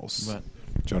everyone else. Right.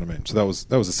 Do you know what I mean? So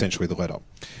that was essentially the letter.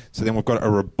 So then we've got a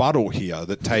rebuttal here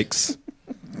that takes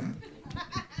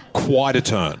quite a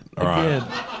turn. All right. Again,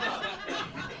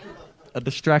 a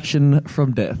distraction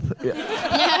from death.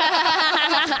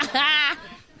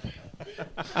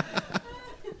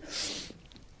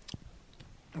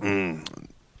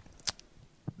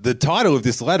 The title of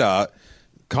this letter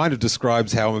kind of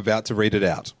describes how I'm about to read it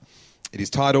out. It is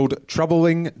titled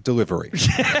Troubling Delivery.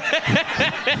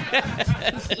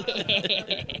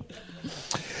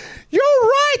 You're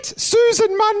right,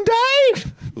 Susan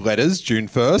Monday. Letters, June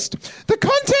 1st. The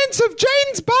contents of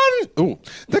Jane's bun. Ooh.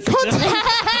 The contents.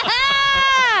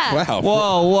 Wow.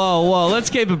 Whoa. Let's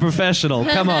keep it professional.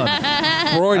 Come on.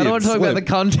 I Freudian don't want to talk about slip. the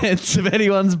contents of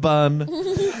anyone's bun.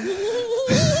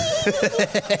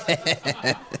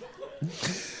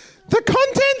 The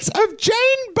contents of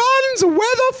Jane Bunn's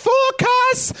weather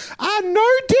forecasts are no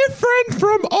different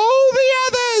from all the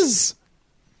others.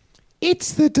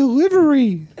 It's the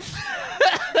delivery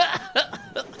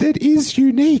that is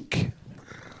unique.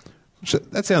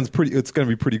 That sounds pretty... It's going to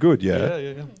be pretty good, yeah?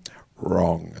 Yeah.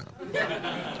 Wrong.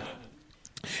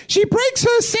 She breaks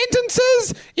her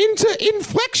sentences into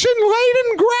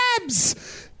inflection-laden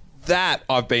grabs. That,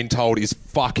 I've been told, is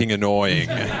fucking annoying.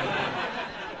 And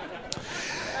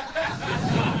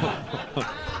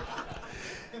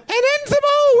ends them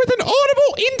all with an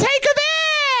audible intake of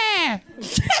air!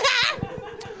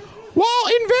 While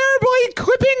invariably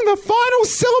clipping the final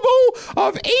syllable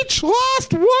of each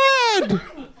last word!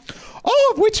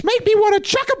 All of which make me want to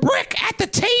chuck a brick at the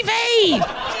TV!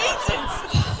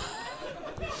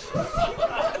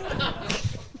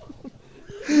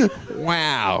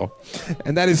 Wow.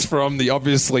 And that is from the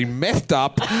obviously methed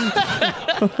up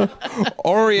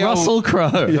Oriel... Russell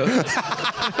Crowe.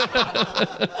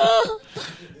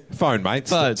 Phone, mate.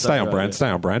 Phone, Stay on right, brand, yeah. stay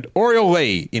on brand. Oriel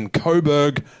Lee in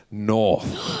Coburg North.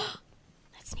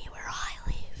 That's near where I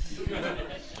live.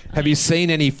 Have you seen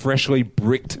any freshly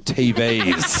bricked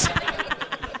TVs?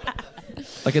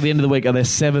 Like at the end of the week, are there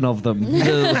 7 of them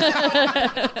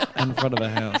in front of a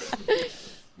house?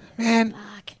 Man,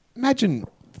 imagine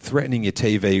threatening your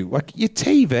TV. Like, your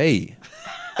TV,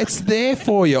 it's there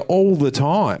for you all the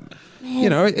time. You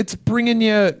know, it's bringing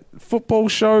you football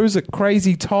shows at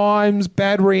crazy times,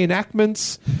 bad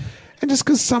reenactments. And just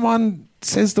because someone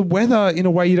says the weather in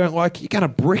a way you don't like, you're going to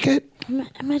brick it?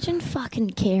 Imagine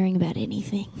fucking caring about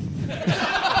anything.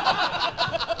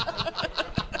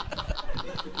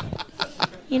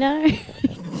 You know?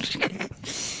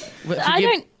 I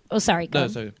don't... Oh, sorry. Go No, on.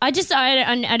 sorry.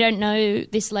 I don't know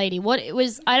this lady. What it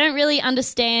was... I don't really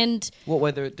understand... What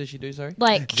weather does she do, sorry?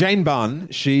 Like... Jane Bunn,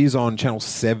 she's on Channel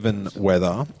 7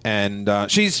 weather, and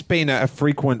she's been a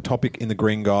frequent topic in the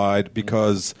Green Guide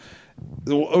because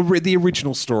the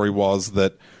original story was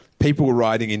that people were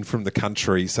writing in from the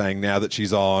country saying now that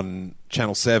she's on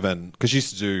Channel 7, because she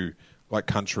used to do like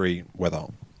country weather.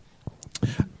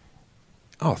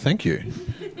 Oh, thank you.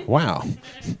 Wow.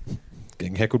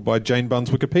 Getting heckled by Jane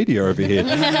Bunn's Wikipedia over here.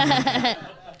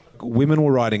 Women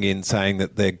were writing in saying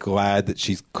that they're glad that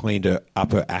she's cleaned her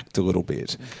up her act a little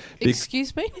bit.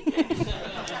 Excuse me?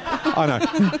 Oh, no.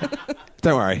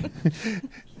 Don't worry.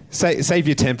 Save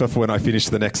your temper for when I finish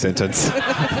the next sentence.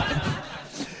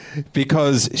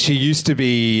 Because she used to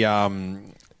be...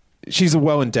 she's a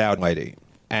well-endowed lady.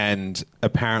 And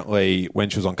apparently, when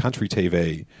she was on country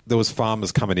TV, there was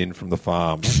farmers coming in from the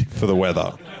farm for the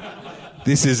weather.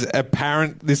 This is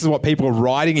apparent. This is what people are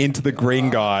writing into the Green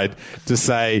Guide to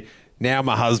say, now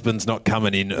my husband's not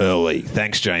coming in early.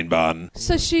 Thanks, Jane Bunn.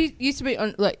 So she used to be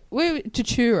on, like, where?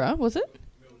 Tatura, was it?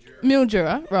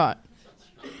 Mildura, right.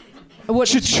 What?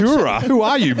 Chatura? Who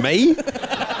are you, me?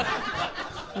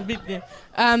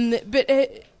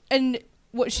 And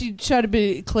what, she showed a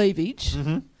bit of cleavage.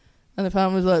 Mm-hmm. And the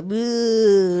farmer was like,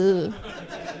 "Bleh.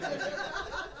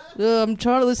 I'm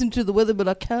trying to listen to the weather, but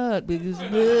I can't because."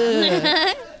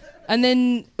 And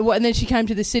then she came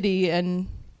to the city and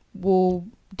wore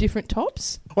different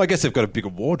tops. Well, I guess they've got a bigger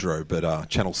wardrobe at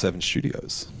Channel 7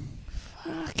 studios.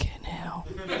 Fucking hell.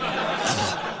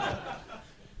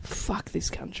 Fuck this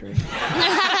country.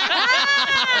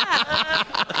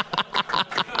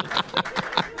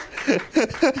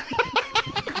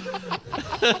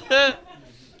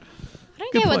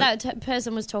 I don't get what that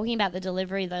person was talking about, the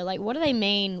delivery, though. Like, what do they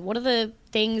mean? What are the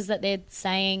things that they're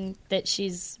saying that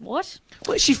she's... What?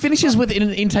 Well, she finishes with an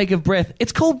intake of breath.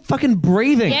 It's called fucking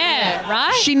breathing. Yeah,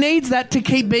 right? She needs that to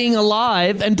keep being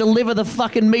alive and deliver the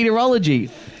fucking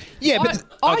meteorology. Yeah, but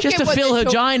Just to fill her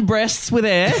giant breasts with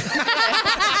air.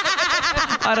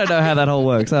 I don't know how that all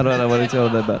works. I don't know what he's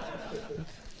talking about.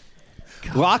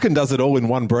 Larkin does it all in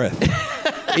one breath.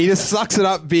 He just sucks it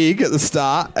up big at the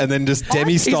start and then just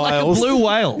demi-styles. He's like a blue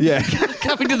whale. Yeah.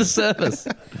 Coming to the surface.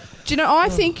 Do you know, I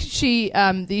think she,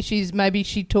 the issue is maybe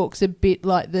she talks a bit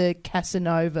like the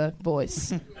Casanova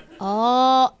voice.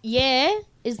 Oh, yeah.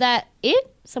 Is that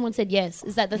it? Someone said yes.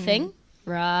 Is that the thing?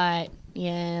 Right.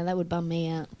 Yeah, that would bum me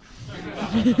out.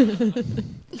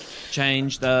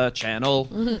 Change the channel.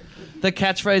 The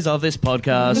catchphrase of this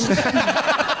podcast.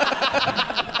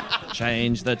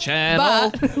 Change the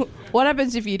channel. But what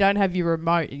happens if you don't have your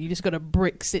remote and you just got a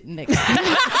brick sitting next to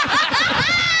you?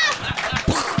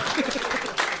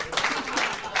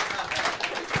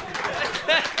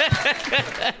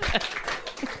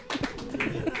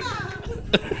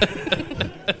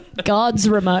 God's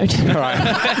remote. All right.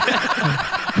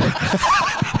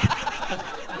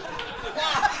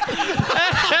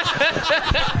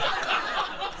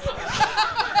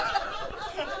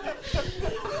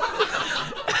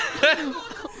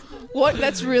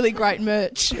 That's really great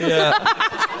merch. Yeah.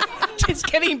 Just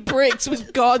getting bricks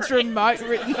with God's remote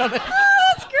written on it.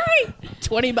 Oh, that's great.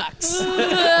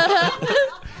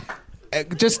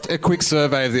 $20. Just a quick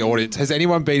survey of the audience. Has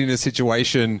anyone been in a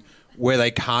situation where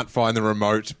they can't find the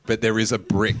remote, but there is a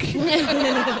brick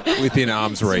within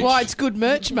arm's reach? That's why it's good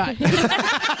merch, mate.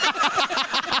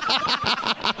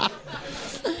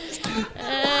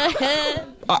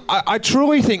 I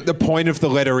truly think the point of the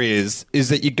letter is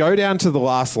that you go down to the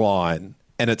last line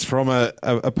and it's from a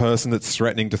person that's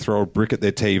threatening to throw a brick at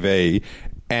their TV,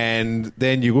 and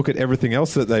then you look at everything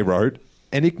else that they wrote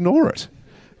and ignore it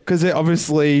because they're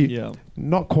obviously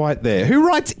not quite there. Who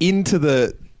writes into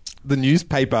the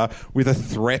newspaper with a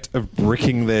threat of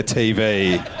bricking their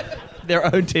TV? Their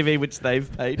own TV, which they've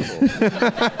paid for.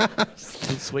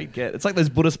 It's a sweet get. It's like those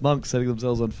Buddhist monks setting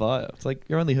themselves on fire. It's like,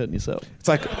 you're only hurting yourself. It's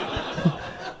like...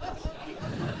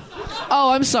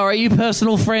 Oh, I'm sorry, you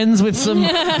personal friends with some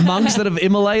monks that have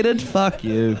immolated? Fuck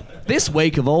you. This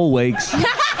week of all weeks. If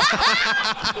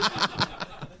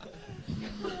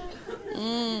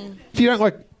you don't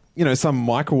like, some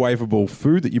microwavable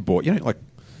food that you bought, you don't like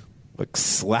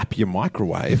slap your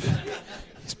microwave.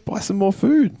 Just buy some more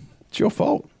food. It's your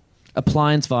fault.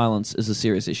 Appliance violence is a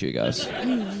serious issue, guys.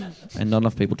 And not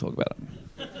enough people talk about it.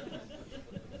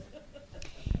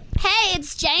 Hey,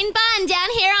 it's Jane Bunn down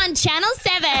here on Channel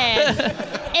 7.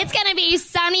 It's going to be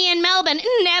sunny in Melbourne.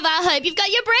 Never. Hope you've got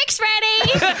your bricks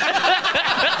ready.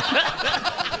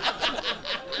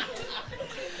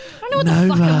 I don't know what the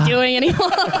fuck I'm doing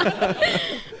anymore.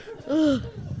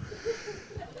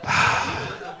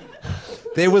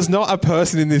 There was not a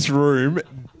person in this room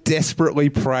desperately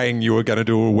praying you were going to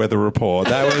do a weather report.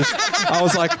 I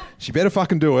was like, she better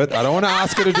fucking do it. I don't want to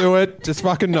ask her to do it. Just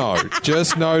fucking know.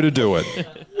 Just know to do it.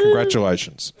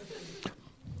 Congratulations.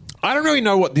 I don't really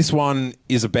know what this one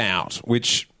is about,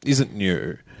 which isn't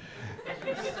new.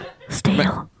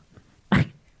 Stale. I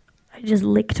just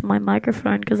licked my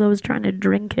microphone because I was trying to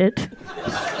drink it.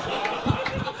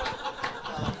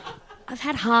 I've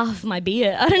had half my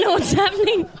beer. I don't know what's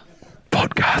happening.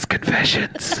 Podcast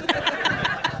confessions.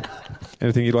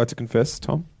 Anything you'd like to confess,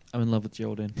 Tom? I'm in love with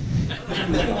Geraldine.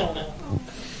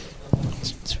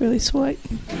 It's really sweet.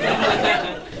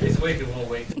 This week of all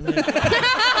week.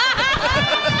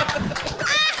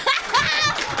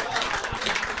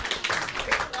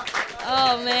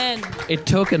 Oh, man. It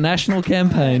took a national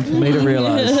campaign for me to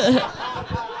realise.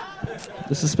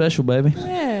 This is special, baby.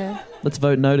 Yeah. Let's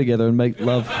vote no together and make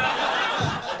love.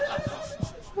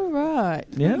 All right.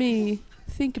 Yeah. Let me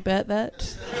think about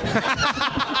that.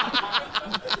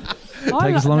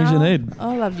 Take as long as you need.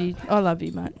 I love you. I love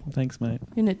you, mate. Thanks, mate.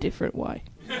 In a different way.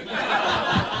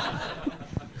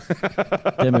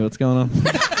 Demi, what's going on?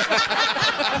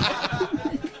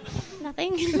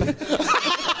 Nothing.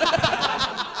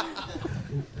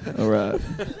 All right.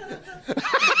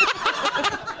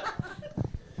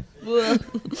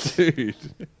 Dude,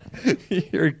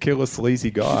 you're a killer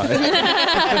sleazy guy.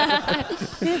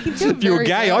 If you were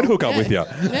gay, I'd hook up with you.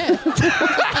 Yeah.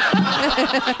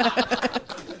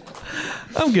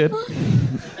 I'm good.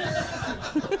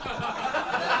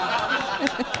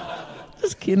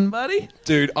 Just kidding, buddy.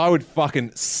 Dude, I would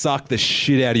fucking suck the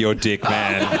shit out of your dick,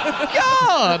 man.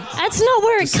 God! That's not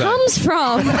where it comes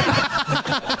from.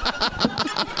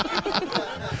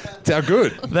 It's how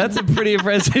good. That's a pretty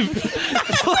impressive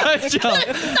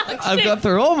blowjob. I've got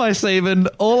through all my semen.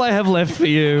 All I have left for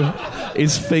you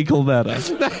is fecal matter.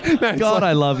 No, God,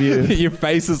 I love you. Your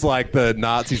face is like the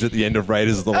Nazis at the end of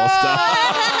Raiders of the Lost Ark.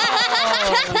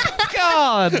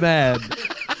 God, man.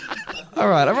 All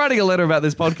right, I'm writing a letter about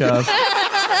this podcast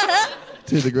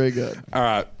to the Green Guard. All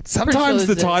right. Sometimes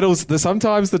the titles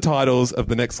of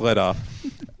the next letter,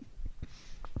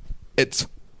 it's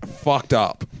fucked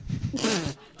up.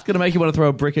 It's going to make you want to throw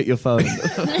a brick at your phone.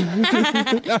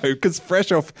 No, because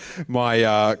fresh off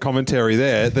my commentary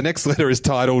there, the next letter is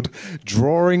titled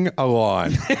Drawing a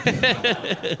Line.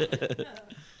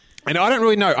 And I don't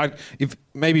really know if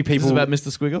maybe people... This is about Mr.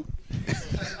 Squiggle?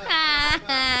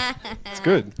 It's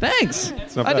good. Thanks.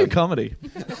 not I do bad. comedy.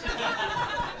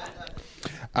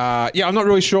 Yeah, I'm not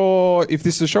really sure if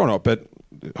this is a show or not, but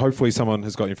hopefully someone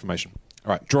has got information.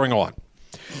 All right, drawing a line.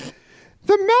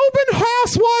 The Melbourne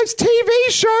Housewives TV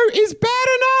show is bad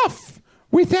enough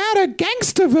without a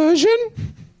gangster version.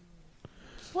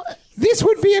 What? This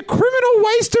would be a criminal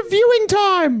waste of viewing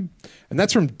time. And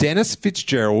that's from Dennis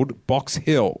Fitzgerald, Box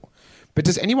Hill. But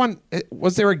does anyone...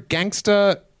 Was there a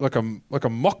gangster, like a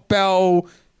mock bell?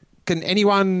 Can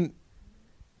anyone...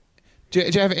 Do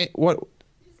you have... What... Sorry,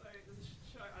 there's a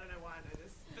show. I don't know why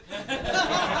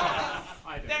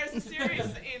I know this. There's a series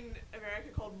in America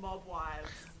called Mob Wives.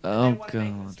 Oh, they want to make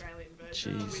an God. Australian version.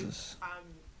 Jesus.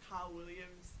 Carl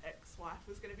Williams' ex-wife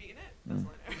was going to be in it. That's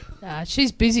what I know. Nah,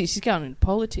 she's busy. She's going into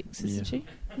politics, isn't she?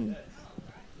 So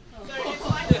it's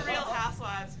like the Real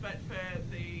Housewives, but for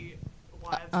the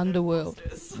wives of Underworld.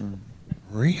 monsters.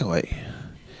 Really?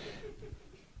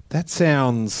 That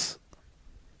sounds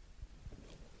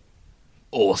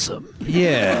Awesome.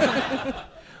 yeah.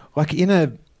 Like in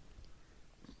a.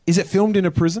 Is it filmed in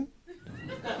a prison? No,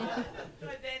 they're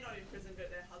not in prison, but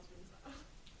their husbands are,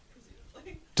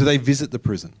 presumably. Do they visit the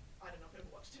prison? I don't know, I've never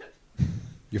watched it.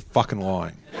 You're fucking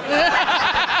lying.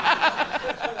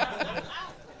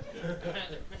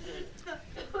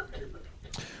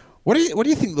 What do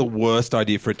you think the worst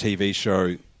idea for a TV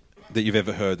show that you've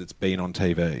ever heard that's been on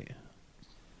TV?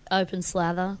 Open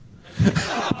slather.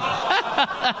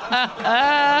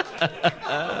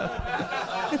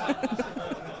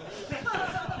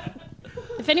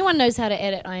 If anyone knows how to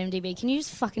edit IMDb, can you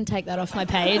just fucking take that off my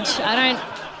page? I don't...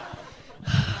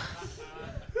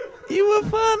 You were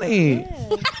funny.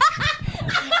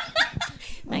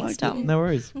 Thanks, Tom. No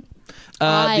worries.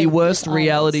 I The worst was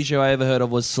reality honest. show I ever heard of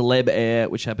was Celeb Air,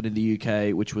 which happened in the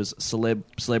UK, which was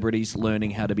celebrities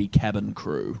learning how to be cabin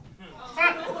crew.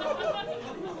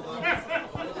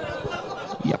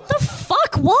 Yep. The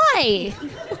fuck? Why?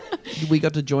 We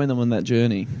got to join them on that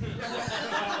journey.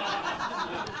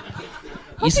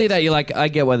 You see that, you're like, I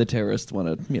get why the terrorists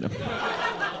wanted,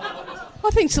 I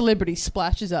think Celebrity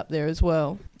Splash is up there as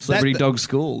well. Celebrity Dog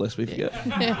School, lest we forget.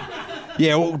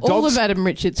 Yeah, well, All dogs, of Adam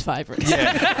Richards' favourites.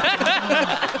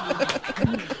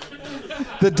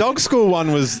 the dog school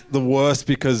one was the worst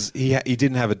because he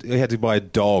didn't have he had to buy a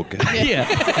dog. Yeah.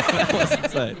 That was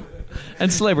insane.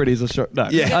 And celebrities are short. No,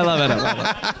 Yeah. I love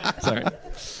it. Sorry.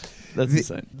 That's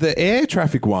insane. The air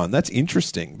traffic one, that's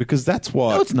interesting because that's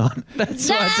what. No, it's not. That's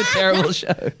why it's a terrible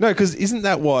show. No, because isn't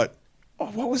that what? Oh,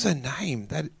 what was her name?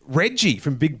 That Reggie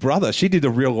from Big Brother. She did a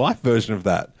real life version of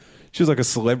that. She was like a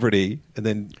celebrity and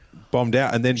then bombed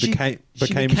out and then became She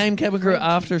became cabin crew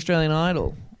after Australian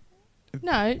Idol.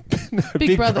 No,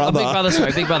 Big Brother. Brother. Big Brother,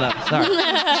 sorry. Big Brother.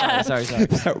 Sorry.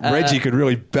 Reggie could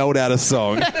really belt out a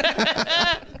song.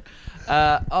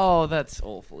 That's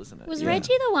awful, isn't it? Was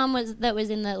Reggie the one that was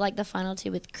in the final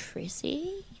two with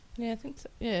Chrissy? Yeah, I think so.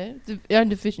 Yeah, the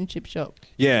owned a fish and chip shop.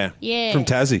 Yeah. Yeah. From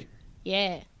Tassie.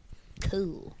 Yeah.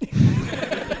 Cool.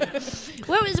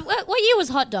 What year was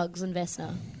Hot Dogs in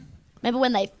Vesna? Remember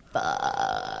when they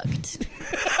fucked?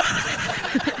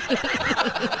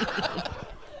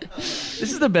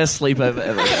 This is the best sleepover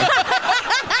ever.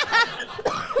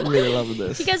 I'm really loving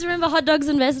this. You guys remember Hot Dogs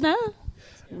in Vesna?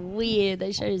 Weird.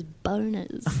 They showed his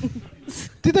boners.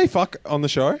 Did they fuck on the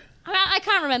show? I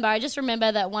can't remember. I just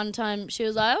remember that one time she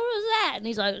was like, "What was that?" And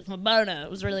he's like, "It's my boner." It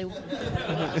was really,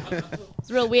 it's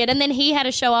real weird. And then he had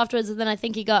a show afterwards, and then I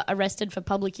think he got arrested for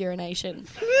public urination.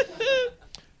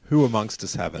 Who amongst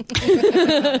us haven't?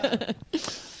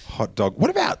 Hot dog. What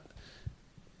about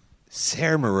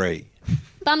Sarah Marie?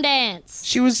 Bum dance.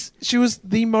 She was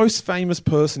the most famous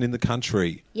person in the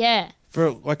country Yeah.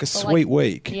 for like a sweet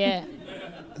week. Yeah.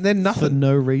 And then For nothing.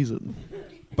 no reason.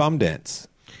 Bum dance.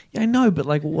 Yeah, I know, but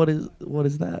like, what is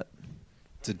that?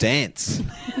 It's a dance.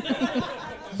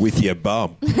 With your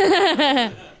bum.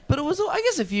 But it was, I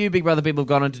guess, a few Big Brother people have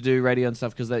gone on to do radio and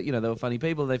stuff because they were funny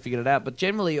people. They figured it out. But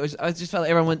generally, I just felt like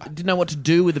everyone didn't know what to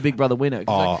do with the Big Brother winner.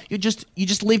 'Cause, like, you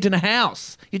just lived in a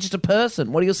house. You're just a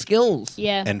person. What are your skills?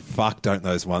 Yeah. And fuck, don't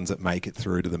those ones that make it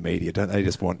through to the media, don't they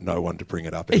just want no one to bring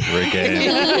it up ever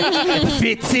again?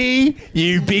 Fitzy,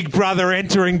 you Big Brother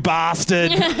entering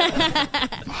bastard.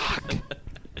 Fuck.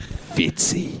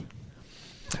 Fitzy.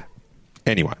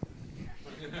 Anyway.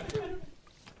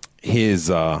 Here's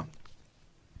a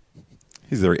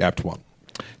very apt one.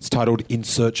 It's titled In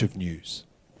Search of News.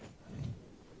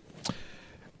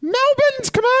 Melbourne's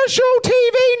commercial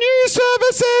TV news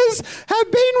services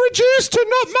have been reduced to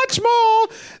not much more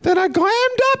than a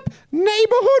glammed-up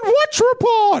neighbourhood watch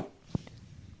report.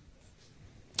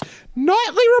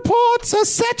 Nightly reports are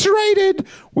saturated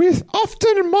with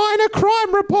often minor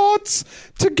crime reports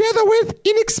together with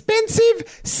inexpensive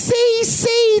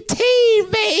CCTV.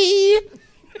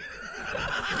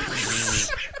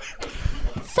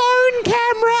 Phone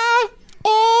camera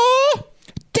or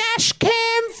dash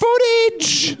cam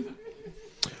footage.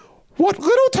 What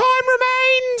little time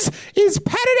remains is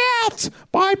padded out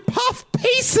by puff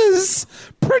pieces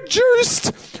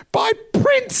produced by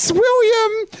Prince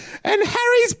William and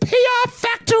Harry's PR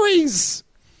factories.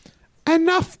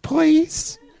 Enough,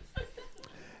 please.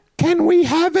 Can we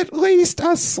have at least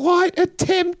a slight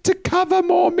attempt to cover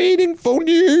more meaningful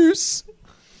news?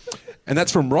 And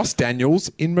that's from Ross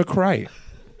Daniels in Macrae.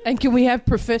 And can we have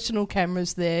professional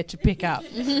cameras there to pick up?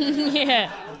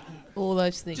 Yeah. all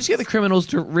those things. Just get the criminals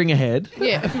to ring ahead,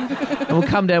 yeah. and we'll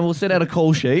come down. We'll set out a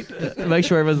call sheet, make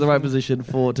sure everyone's in the right position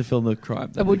to film the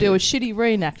crime. And we'll do a shitty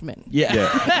reenactment. Yeah.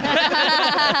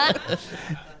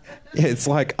 Yeah, it's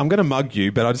like, I'm going to mug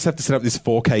you, but I just have to set up this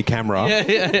 4K camera.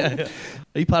 Yeah.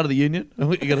 Are you part of the union?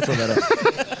 You got to sort that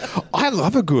out. I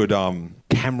love a good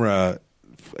camera.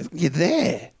 You're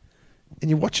there. And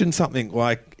you're watching something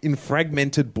like in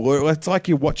fragmented blue. It's like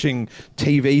you're watching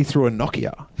TV through a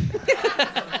Nokia.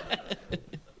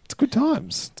 It's good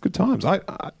times. I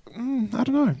don't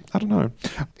know.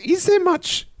 Is there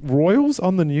much royals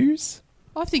on the news?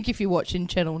 I think if you're watching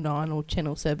Channel 9 or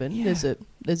Channel 7, there's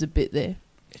a bit there.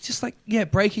 It's just like,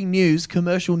 breaking news,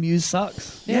 commercial news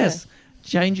sucks. Yeah. Yes.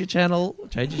 Change your channel.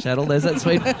 There's that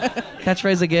sweet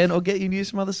catchphrase again, or get your news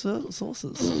from other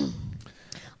sources.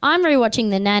 I'm rewatching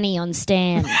The Nanny on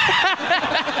Stan.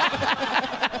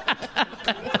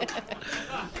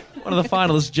 One of the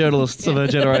finalist journalists of her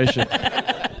generation.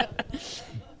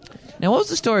 Now, what was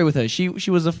the story with her? She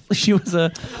started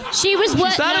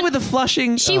with a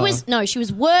Flushing. She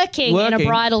was working in a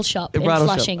bridal shop in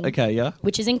Flushing. Okay, yeah.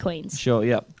 Which is in Queens. Sure,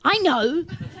 yeah. I know.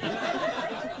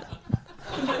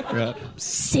 Right.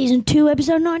 Season 2,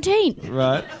 episode 19.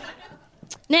 Right.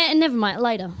 Never mind.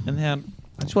 Later. And I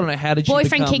just want to know, how did she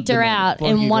Boyfriend become kicked her out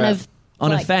in one of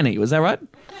on a fanny? Was that right?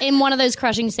 In one of those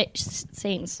crushing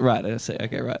scenes. Right. I see.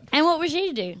 Okay. Right. And what was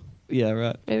she to do? Yeah.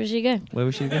 Right. Where was she go? Where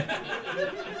was she go?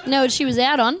 No, she was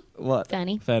out on. What?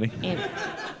 Fanny. Yeah.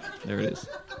 There it is.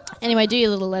 Anyway, do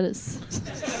your little letters.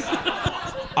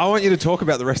 I want you to talk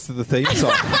about the rest of the theme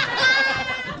song.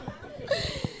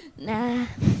 Nah.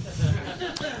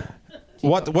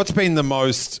 What's been the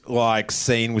most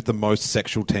scene with the most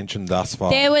sexual tension thus far?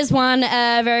 There was one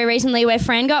very recently where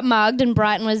Fran got mugged and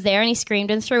Brighton was there and he screamed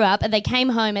and threw up, and they came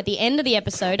home at the end of the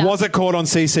episode. Was it caught on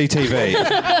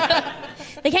CCTV?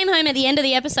 They came home at the end of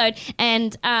the episode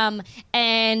and Fran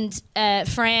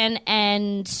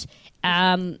and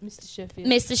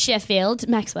Mr. Sheffield,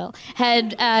 Maxwell,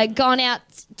 had gone out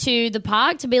to the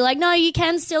park to be like, no, you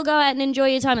can still go out and enjoy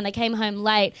your time. And they came home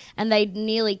late and they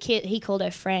nearly kissed. He called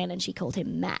her Fran and she called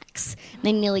him Max. And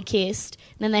they nearly kissed.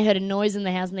 And then they heard a noise in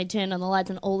the house and they turned on the lights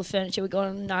and all the furniture were gone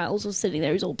and Niles was sitting there.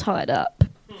 He was all tied up.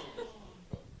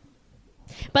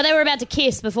 But they were about to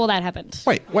kiss before that happened.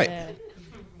 Wait. Yeah.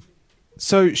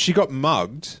 So she got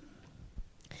mugged.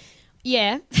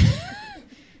 Yeah.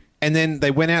 And then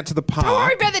they went out to the park. Don't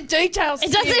worry about the details.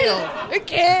 It doesn't. Who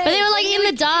cares? But they were like in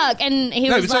the dark, and he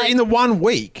was so like, in the 1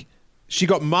 week, she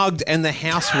got mugged and the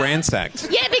house ransacked.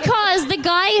 yeah, because the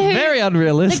guy who Very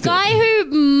unrealistic. The guy who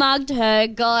mugged her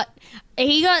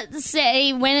he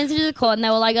went into the court and they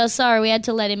were like, oh, sorry, we had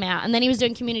to let him out. And then he was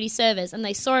doing community service and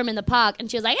they saw him in the park and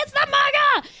she was like, it's the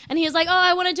mugger! And he was like, oh,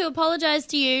 I wanted to apologise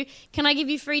to you. Can I give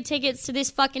you free tickets to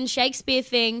this fucking Shakespeare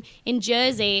thing in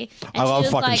Jersey? And I love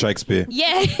was fucking like, Shakespeare.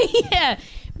 Yeah, yeah,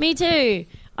 me too.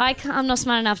 I'm not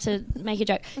smart enough to make a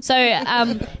joke. So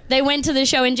they went to the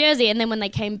show in Jersey, and then when they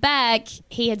came back,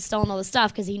 he had stolen all the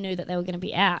stuff because he knew that they were going to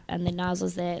be out. And then Niles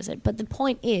was there. So, but the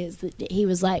point is that he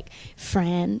was like,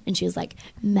 Fran, and she was like,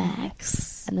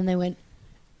 Max. And then they went,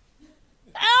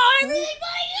 oh, my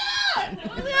God!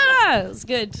 Yeah, it was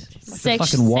good. Like the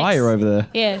fucking wire over there.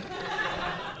 Yeah.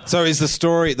 So is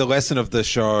the lesson of the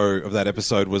show, of that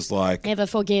episode, was like... Never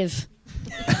forgive.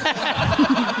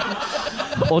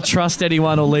 Or trust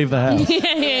anyone or leave the house.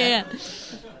 Yeah.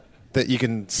 that you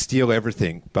can steal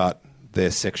everything, but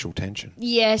there's sexual tension.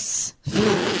 Yes.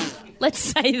 Let's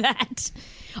say that.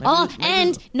 Maybe.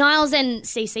 And Niles and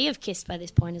CC have kissed by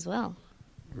this point as well.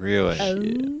 Really?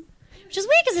 Which is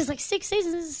weird because there's like 6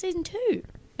 seasons. This is season 2.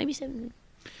 Maybe 7.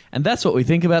 And that's what we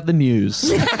think about the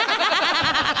news.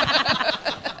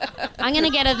 I'm gonna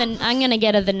get her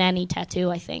the nanny tattoo,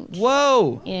 I think.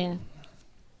 Whoa! Yeah.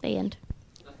 The end.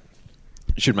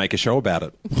 You should make a show about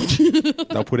it.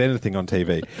 They'll put anything on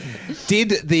TV.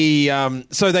 Did the...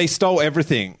 so they stole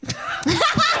everything.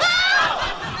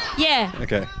 Yeah.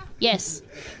 Okay. Yes.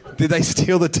 Did they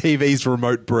steal the TV's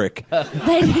remote brick?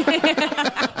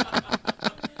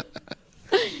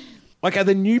 Like, are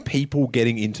there new people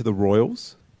getting into the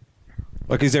Royals?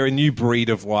 Like, is there a new breed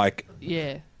of, like...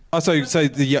 Yeah. Oh, so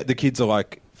the kids are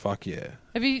like, fuck yeah.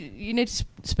 You need to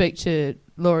speak to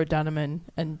Laura Dunneman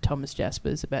and Thomas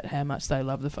Jaspers about how much they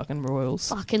love the fucking Royals.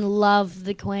 Fucking love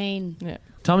the Queen. Yeah.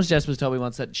 Thomas Jaspers told me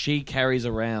once that she carries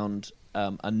around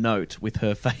a note with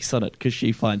her face on it because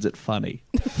she finds it funny.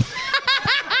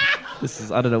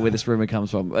 I don't know where this rumor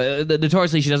comes from.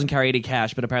 Notoriously, she doesn't carry any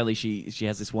cash, but apparently she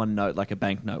has this one note, like a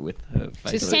bank note with her face.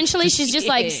 on it. Essentially, she's just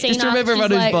like seen Just to up. remember She's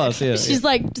everyone who's like, boss, yeah, she's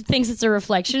like thinks it's a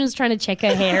reflection. Is trying to check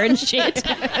her hair and shit.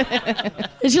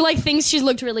 And she like thinks she's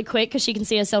looked really quick because she can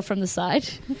see herself from the side.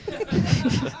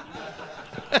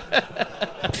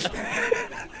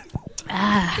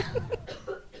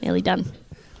 Nearly done.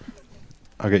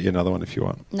 I'll get you another one if you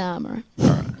want. Nah, I'm alright.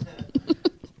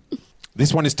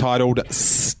 This one is titled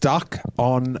Stuck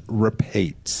on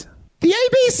Repeat. The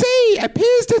ABC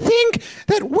appears to think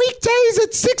that weekdays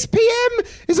at 6 p.m.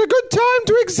 is a good time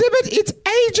to exhibit its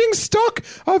aging stock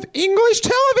of English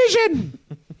television.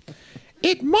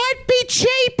 It might be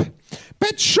cheap,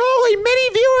 but surely many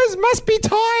viewers must be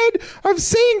tired of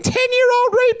seeing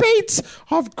 10-year-old repeats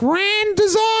of Grand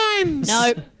Designs.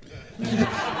 Nope.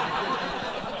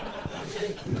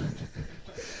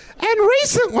 And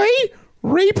recently,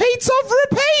 repeats of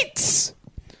repeats.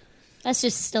 That's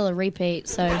just still a repeat,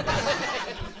 so.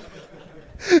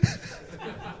 Give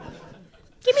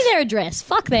me their address.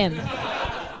 Fuck them.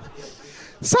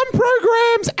 Some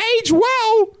programs age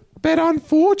well, but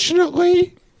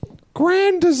unfortunately,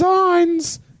 Grand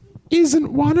Designs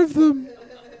isn't one of them.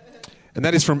 And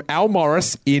that is from Al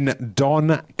Morris in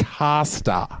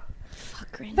Doncaster.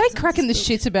 Fuck, Grand They Designs. cracking the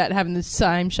shits about having the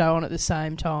same show on at the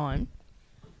same time.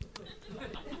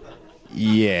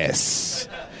 Yes.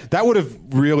 That would have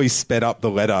really sped up the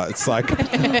letter. It's like, I'm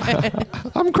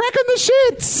cracking the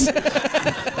shits.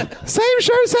 Same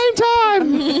show, same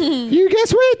time. You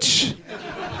guess which?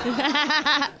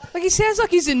 Like, he sounds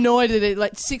like he's annoyed that at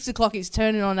like 6 o'clock he's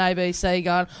turning on ABC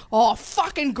going, oh,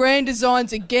 fucking Grand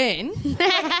Designs again.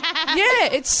 Yeah,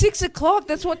 it's 6 o'clock.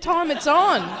 That's what time it's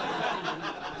on.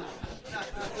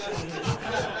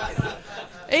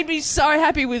 He'd be so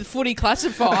happy with Footy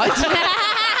Classified.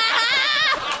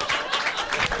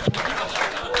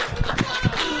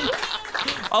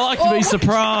 I like to be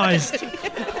surprised.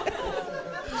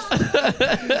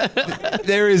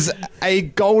 There is a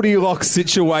Goldilocks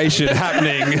situation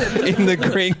happening in the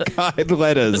green card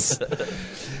letters.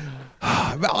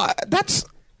 That's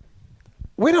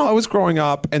when I was growing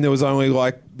up, and there was only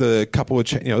like the couple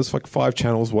of it was like 5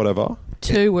 channels, whatever.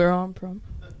 2 where I'm from.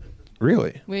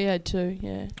 Really? We had 2,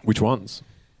 yeah. Which ones?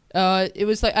 It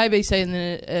was like ABC and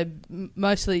then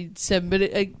mostly 7, but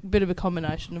a bit of a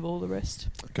combination of all the rest.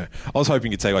 Okay, I was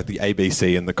hoping you'd say like the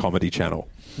ABC and the Comedy Channel.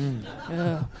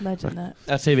 Oh, imagine that.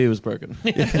 Our TV was broken.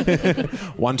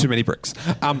 One too many bricks.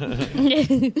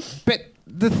 But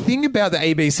the thing about the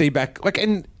ABC back, like,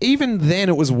 and even then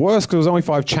it was worse because it was only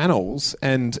 5 channels,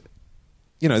 and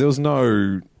there was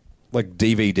no like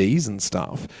DVDs and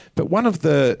stuff. But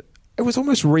it was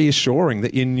almost reassuring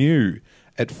that you knew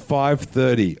at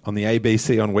 5:30 on the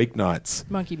ABC on weeknights.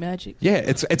 Monkey Magic. Yeah,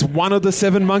 it's one of the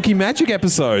 7 Monkey Magic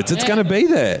episodes. It's going to be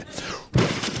there.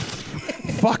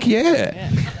 Fuck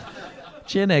yeah.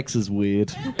 Gen X is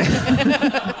weird.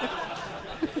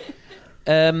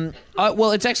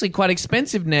 Well, it's actually quite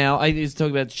expensive now. I was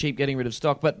talking about cheap getting rid of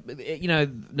stock, but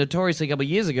notoriously a couple of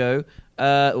years ago,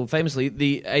 or famously,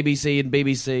 the ABC and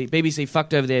BBC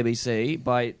fucked over the ABC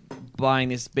by buying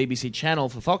this BBC channel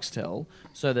for Foxtel,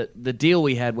 so that the deal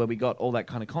we had where we got all that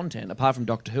kind of content, apart from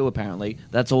Doctor Who apparently,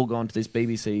 that's all gone to this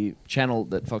BBC channel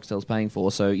that Foxtel's paying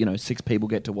for, so 6 people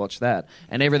get to watch that.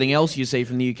 And everything else you see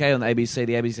from the UK on the ABC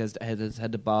has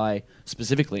had to buy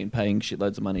specifically and paying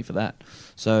shitloads of money for that.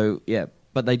 So, yeah,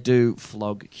 but they do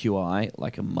flog QI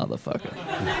like a motherfucker.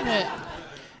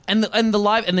 And the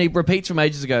live and the repeats from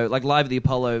ages ago, like Live at the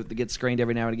Apollo, that gets screened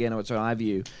every now and again, or it's on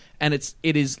iView, and it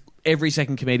is every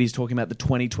second comedian's talking about the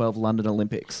 2012 London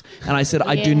Olympics, and I said,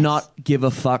 I do not give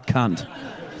a fuck, cunt.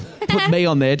 Put me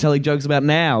on there telling jokes about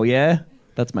now, yeah?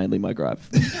 That's mainly my gripe.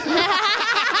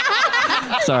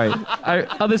 Sorry,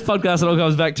 on this podcast, it all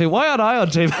comes back to why aren't I on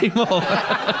TV more?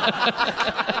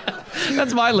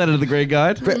 That's my letter to the Green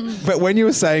Guide. But when you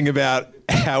were saying about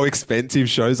how expensive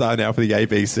shows are now for the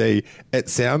ABC, it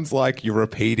sounds like you're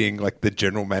repeating like the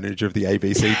general manager of the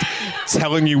ABC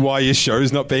telling you why your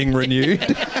show's not being renewed.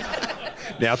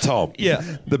 Now, Tom,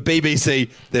 the BBC,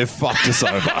 they've fucked us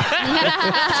over.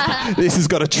 This has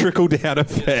got a trickle-down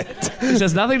effect. This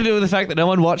has nothing to do with the fact that no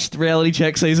one watched Reality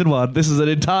Check Season 1. This is an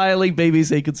entirely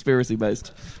BBC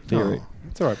conspiracy-based theory. Oh,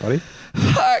 it's all right, buddy.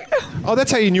 Oh,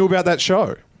 that's how you knew about that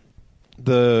show.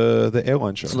 The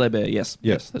airline show. Celeb Air, yes.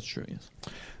 Yeah. Yes, that's true, yes.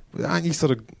 Aren't you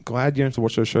sort of glad you don't have to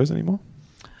watch those shows anymore?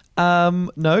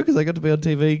 No, because I got to be on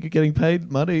TV getting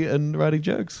paid money and writing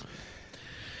jokes.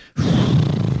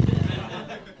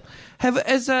 Have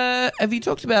you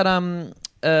talked about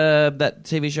that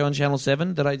TV show on Channel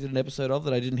 7 that I did an episode of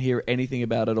that I didn't hear anything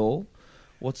about at all?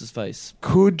 What's his face?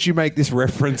 Could you make this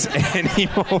reference any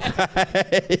more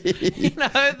vague? You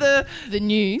know, The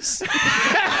news.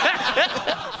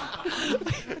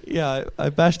 Yeah, I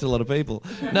bashed a lot of people.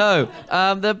 No,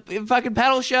 the fucking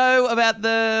panel show about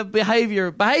the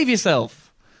behaviour. Behave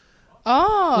yourself.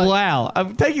 Oh. Wow,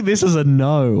 I'm taking this as a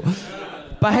no.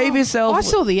 Behave yourself. I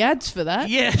saw the ads for that.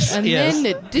 Yes, And yes, then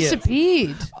it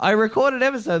disappeared. I recorded an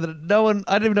episode that no one,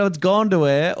 I don't even know it's gone to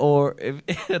air or if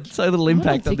it had so little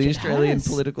impact on think the it Australian has.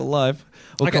 political life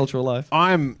or Okay. cultural life.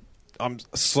 I'm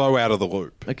so out of the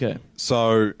loop. Okay.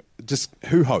 So just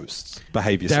who hosts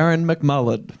Behave Yourself? Darren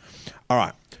McMullen. All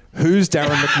right. Who's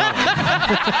Darren McMullen?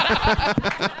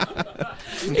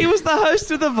 He was the host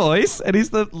of The Voice, and he's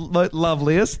the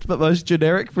loveliest but most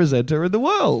generic presenter in the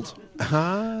world.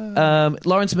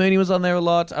 Lawrence Mooney was on there a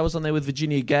lot. I was on there with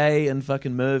Virginia Gay and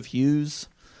fucking Merv Hughes,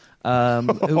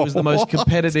 who was the most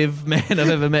competitive man I've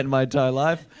ever met in my entire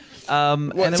life.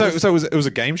 And it was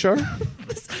a game show?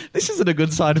 This isn't a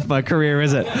good sign of my career,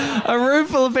 is it? A room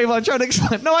full of people are trying to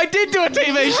explain. No, I did do a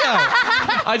TV show.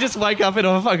 I just wake up in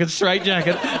a fucking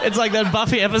straitjacket. It's like that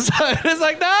Buffy episode. It's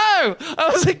like, no, I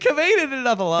was a comedian in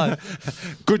another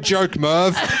life. Good joke,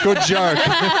 Merv. Good joke.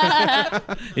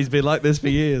 He's been like this for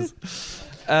years.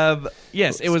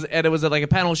 Yes, it was like a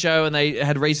panel show, and they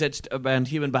had researched around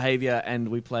human behaviour, and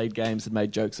we played games and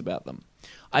made jokes about them.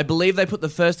 I believe they put the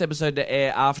first episode to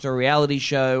air after a reality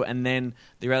show, and then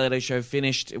the reality show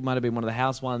finished. It might have been one of the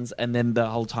house ones, and then the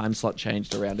whole time slot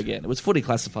changed around again. It was Footy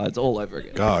Classifieds all over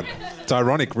again. God. It's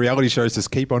ironic. Reality shows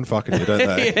just keep on fucking you, don't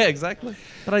they? Yeah, exactly.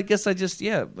 But I guess it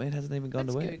hasn't even gone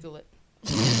Let's to air. Google it.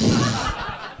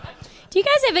 Do you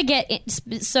guys ever get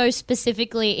so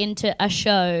specifically into a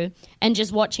show and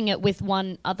just watching it with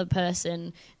one other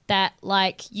person that,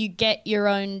 like, you get your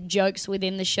own jokes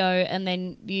within the show and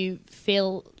then you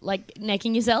feel like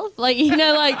necking yourself? Like, you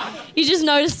know, like, you just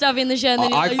notice stuff in the show and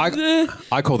then you're like,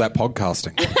 I call that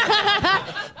podcasting.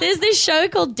 There's this show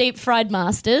called Deep Fried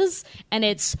Masters, and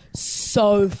it's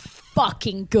so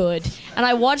fucking good. And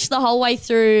I watched the whole way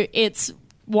through its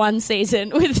one season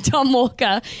with Tom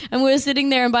Walker, and we were sitting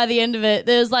there, and by the end of it,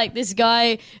 there's like this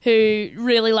guy who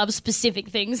really loves specific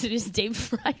things in his deep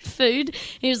fried food.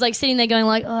 He was like sitting there going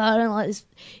like, oh, I don't like this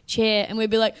chair, and we'd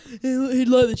be like, he'd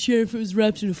like the chair if it was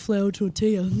wrapped in a flour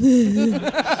tortilla.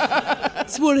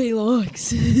 It's what he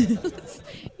likes. You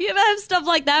ever have stuff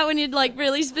like that when you'd like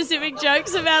really specific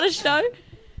jokes about a show?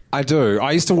 I do.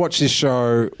 I used to watch this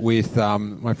show with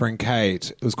my friend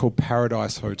Kate. It was called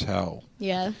Paradise Hotel.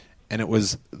 Yeah. And it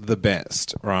was the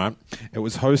best, right? It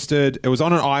was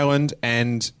on an island,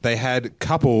 and they had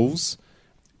couples,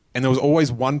 and there was always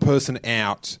one person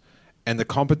out, and the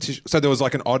competition, so there was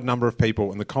like an odd number of people,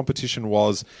 and the competition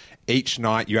was each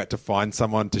night you had to find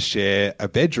someone to share a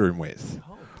bedroom with.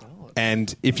 Oh, God.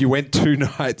 And if you went 2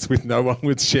 nights with no one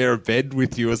would share a bed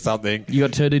with you or something. You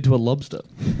got turned into a lobster.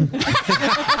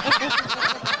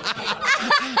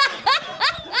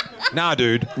 Nah,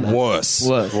 dude. Worse.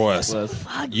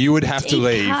 You would have to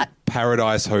leave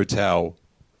Paradise Hotel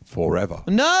forever.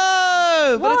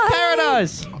 No, but it's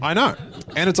paradise. I know.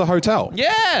 And it's a hotel.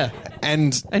 Yeah.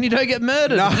 And you don't get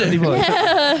murdered anymore.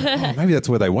 Oh, maybe that's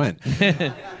where they went.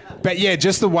 But yeah,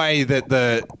 just the way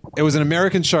that it was an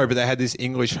American show, but they had this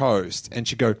English host, and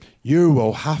she'd go, "You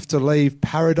will have to leave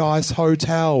Paradise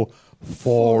Hotel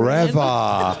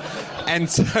forever." And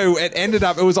so it ended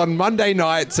up, it was on Monday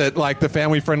nights at like the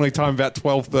family-friendly time about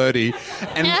 12:30,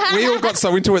 and we all got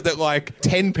so into it that like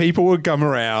 10 people would come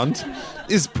around.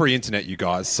 This is pre-internet, you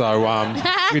guys, so we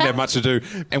didn't have much to do.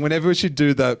 And whenever she'd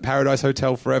do the Paradise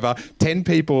Hotel forever, 10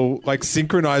 people like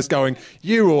synchronized going,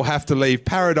 "You will have to leave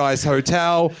Paradise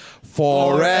Hotel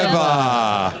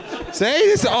forever." See?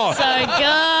 This, So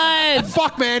good.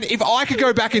 fuck, man, if I could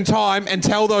go back in time and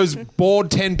tell those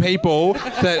bored 10 people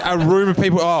that a room of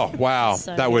people, oh, wow,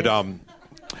 So that would,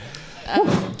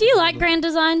 Do you like Grand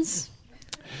Designs?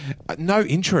 no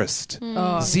interest.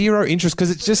 Zero interest,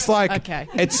 because it's just like, Okay.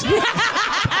 it's,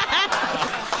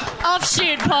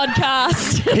 Offshoot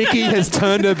podcast. Hickey has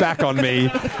turned her back on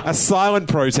me, a silent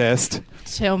protest.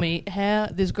 Tell me,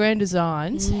 there's Grand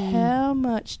Designs. How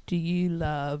much do you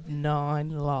love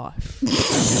Nine Life?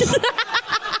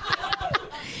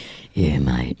 Yeah,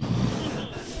 mate.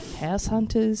 House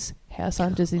Hunters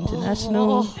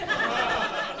International,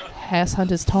 House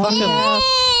Hunters Tiny House.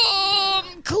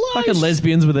 Fucking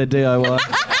lesbians with their DIY.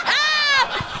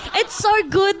 It's so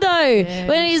good though.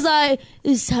 When he's like,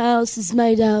 "This house is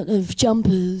made out of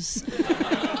jumpers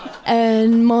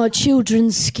and my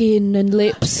children's skin and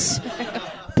lips.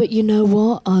 But you know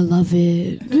what? I love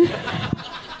it."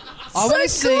 I want to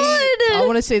So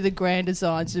good. see the Grand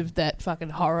Designs of that fucking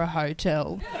horror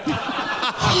hotel.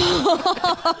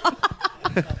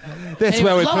 That's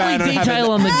where we plan Lovely on detail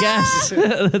having. on the gas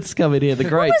that's coming here. The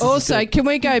great. Also, can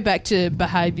we go back to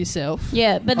Behave Yourself?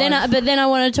 Yeah, but then I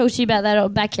want to talk to you about that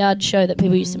old backyard show that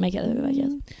people used to make out of the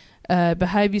backyard.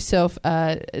 Behave Yourself,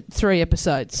 3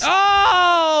 episodes.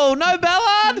 Oh no,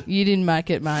 Ballard! You didn't make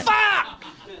it, mate.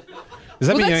 Does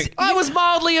that Well, mean that's- I was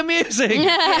mildly amusing.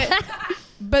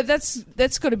 But that's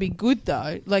got to be good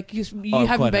though. Like you I'm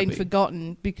haven't quite been happy.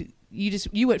 forgotten because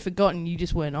you weren't forgotten. You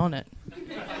just weren't on it.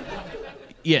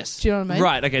 Yes. Do you know what I mean?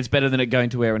 Right. Okay. It's better than it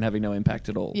going to air and having no impact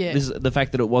at all. Yeah. This is, the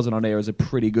fact that it wasn't on air is a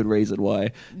pretty good reason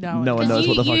why No no one 'Cause knows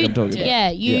what the fuck you- I'm talking about.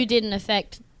 Yeah, you Yeah. didn't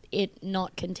affect it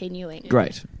not continuing.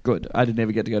 Great. Good. I didn't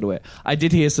ever get to go to air. I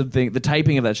did hear something. The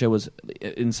taping of that show was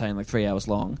insane, like 3 hours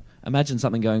long. Imagine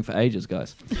something going for ages,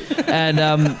 guys. And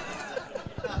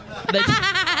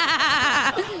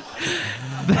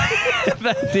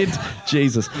that did.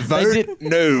 Jesus. They Vote did,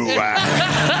 no.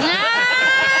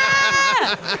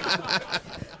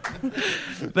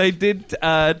 they did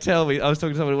tell me. I was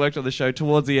talking to someone who worked on the show.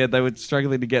 Towards the end, they were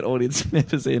struggling to get audience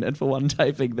members in, and for one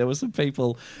taping, there were some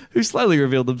people who slowly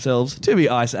revealed themselves to be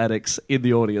ice addicts in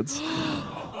the audience.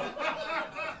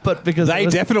 But because They it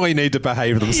was- definitely need to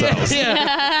behave themselves.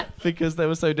 yeah, because they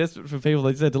were so desperate for people,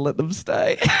 they said to let them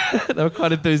stay. They were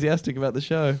quite enthusiastic about the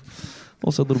show.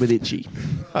 Also a little bit itchy.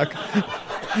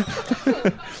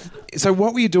 So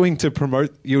what were you doing to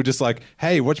promote? You were just like,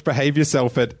 hey, watch Behave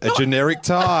Yourself at a generic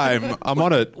time. I'm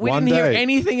on it We one didn't hear day.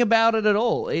 anything about it at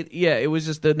all. It was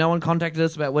just that no one contacted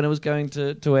us about when it was going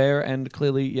to air, and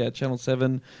clearly, Channel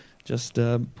 7 just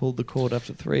pulled the cord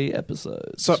after 3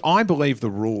 episodes. So I believe the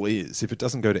rule is if it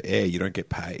doesn't go to air, you don't get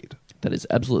paid. That is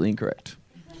absolutely incorrect.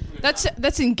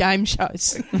 That's in game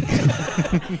shows.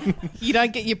 You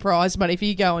don't get your prize money if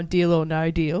you go on Deal or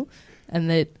No Deal, and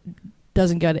that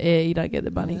doesn't go to air. You don't get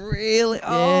the money. Really?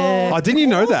 Yeah. Oh, didn't you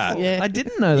know that? Yeah. I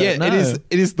didn't know that. Yeah, no.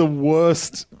 it is the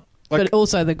worst. Like, But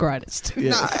also the greatest.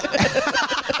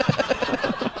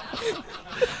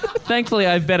 Thankfully,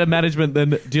 I have better management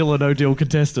than Deal or No Deal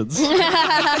contestants. And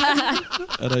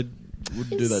I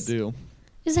wouldn't do that deal.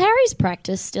 Is Harry's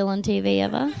Practice still on TV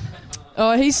ever?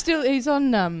 Oh, he's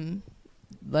on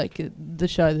the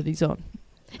show that he's on.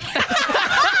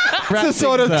 That's the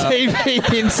sort of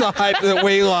TV insight that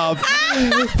we love.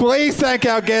 Please thank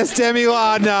our guest, Demi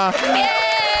Lardner,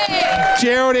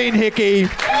 Geraldine Hickey.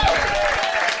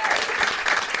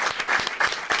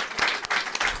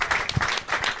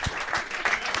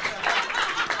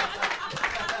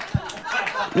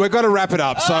 We've got to wrap it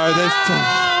up. So there's.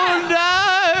 Oh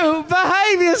no!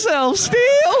 Behave yourself,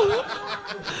 Steele!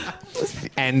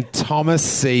 And Thomas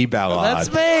C. Ballard. That's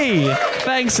me.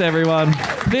 Thanks, everyone.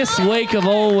 This week of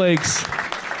all weeks.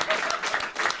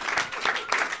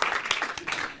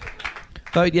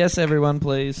 Vote yes, everyone,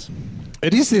 please.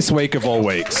 It is this week of all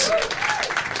weeks.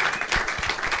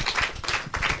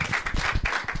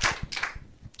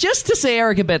 Just to see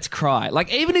Erica Betts cry.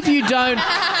 Like, even if you don't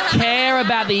care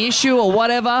about the issue or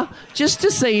whatever, just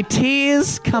to see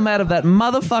tears come out of that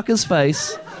motherfucker's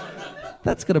face,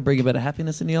 that's going to bring a bit of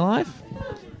happiness in your life.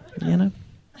 You know?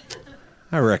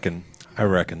 I reckon.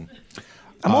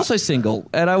 I'm also single,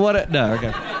 and I want to... No,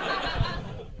 okay.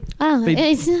 Oh, Be-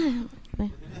 it's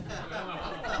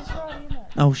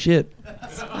Oh, shit.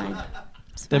 fine.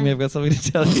 Demi, I've got something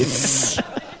to tell you.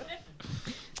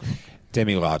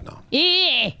 Demi Lardner.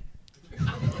 Yeah.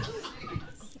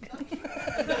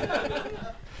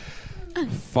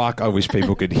 Fuck, I wish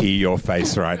people could hear your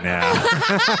face right now.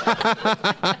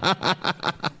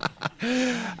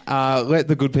 Let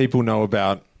the good people know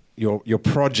about your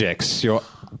projects, your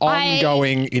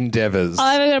ongoing endeavours.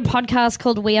 I've got a podcast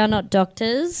called We Are Not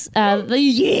Doctors.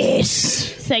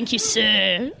 Yes, thank you,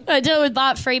 sir. I do it with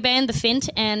Bart Freeband, the Fint,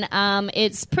 and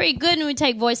it's pretty good. And we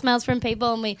take voicemails from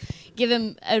people and we give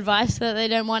them advice that they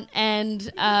don't want.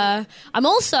 And I'm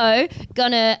also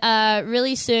gonna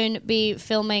really soon be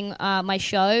filming my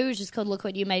show, which is called Look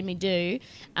What You Made Me Do.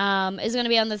 It's gonna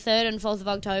be on the 3rd and 4th of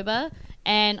October,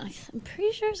 and I'm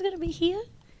pretty sure it's gonna be here.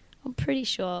 I'm pretty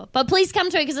sure. But please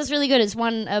come to it because it's really good. It's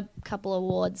won a couple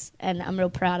awards and I'm real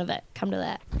proud of it. Come to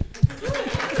that.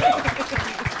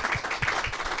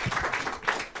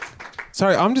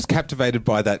 Sorry, I'm just captivated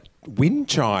by that wind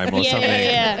chime or something.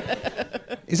 Yeah.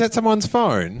 Is that someone's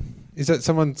phone? Is that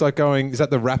someone's like going, is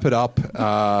that the wrap it up?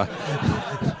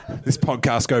 This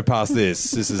podcast go past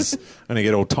this. This is going to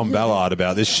get all Tom Ballard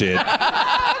about this shit.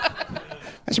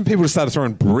 Imagine people just started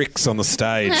throwing bricks on the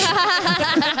stage.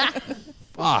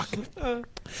 Fuck.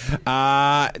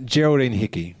 Geraldine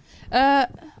Hickey.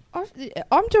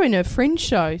 I'm doing a Fringe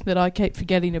show that I keep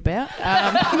forgetting about.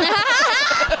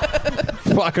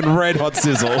 Fucking red hot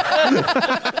sizzle.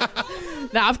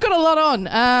 No, I've got a lot on.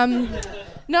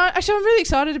 No, actually, I'm really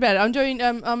excited about it. I'm doing.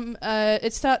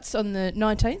 It starts on the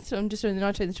 19th. So I'm just doing the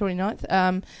 19th and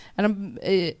 29th. And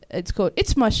it's called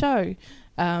 "It's My Show,"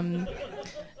 and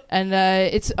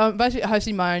I'm basically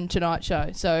hosting my own Tonight Show.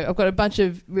 So I've got a bunch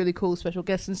of really cool special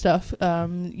guests and stuff.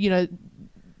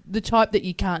 The type that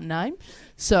you can't name.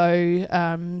 So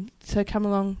come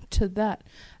along to that.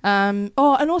 And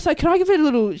also, can I give a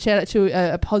little shout out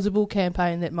to a Possible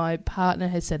campaign that my partner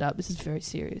has set up? This is very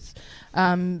serious.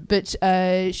 But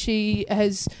she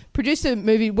has produced a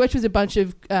movie, worked with a bunch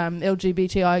of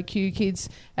LGBTIQ kids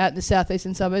out in the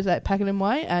southeastern suburbs at Pakenham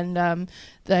Way, and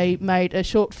they made a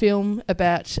short film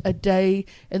about a day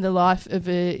in the life of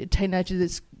a teenager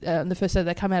that's the first day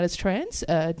they come out as trans.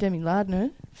 Demi Lardner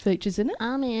features in it.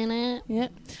 I'm in it. Yeah.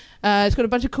 It's got a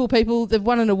bunch of cool people. They've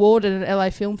won an award at an LA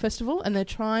Film Festival, and they're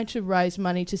trying to raise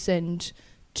money to send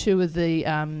two of the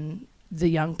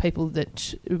young people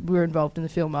that were involved in the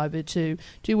film over to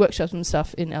do workshops and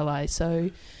stuff in LA. So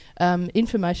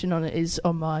information on it is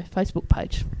on my Facebook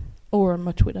page or on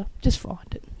my Twitter. Just find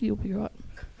it. You'll be right.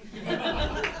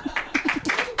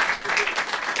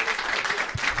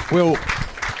 Well,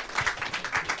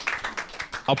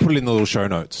 I'll put it in the little show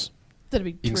notes. That'd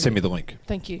be You can send me the link.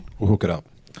 Thank you. We'll hook it up.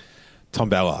 Tom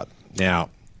Ballard. Now,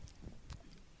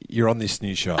 you're on this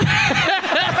new show.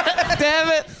 Damn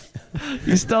it!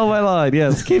 You stole my line.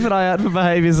 Yes, keep an eye out for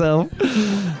Behave Yourself.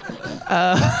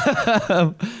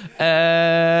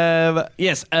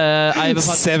 Yes, I have a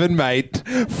 7, mate,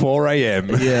 4 a.m.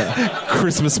 Yeah.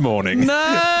 Christmas morning.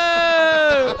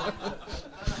 No!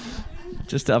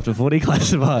 Just after 40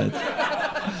 classifieds.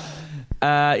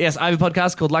 Yes, I have a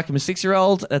podcast called Like I'm a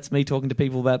 6-Year-Old. That's me talking to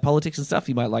people about politics and stuff.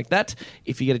 You might like that.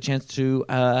 If you get a chance to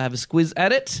have a squiz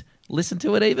at it, listen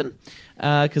to it even,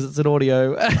 because it's an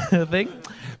audio thing.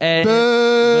 And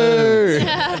Boo!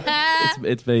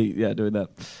 it's me, doing that.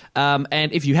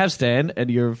 And if you have Stan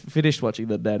and you're finished watching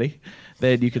The Daddy,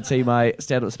 then you can see my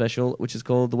stand-up special, which is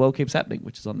called The World Keeps Happening,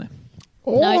 which is on there.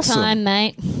 No Awesome. time,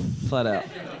 mate. Flat out.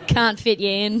 Can't fit you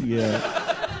in. Yeah.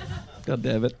 God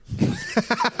damn it.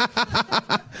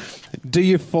 Do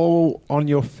you fall on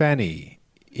your fanny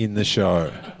in the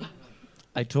show?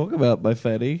 I talk about my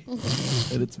fanny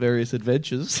and its various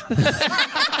adventures.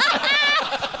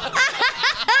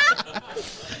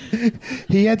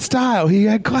 He had style. He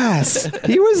had class.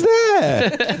 He was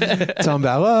there. Tom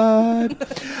Ballard.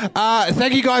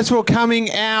 Thank you guys for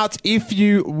coming out. If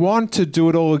you want to do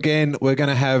it all again, we're going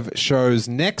to have shows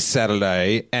next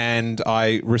Saturday. And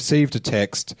I received a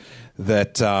text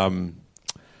that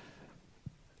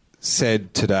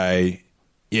said today,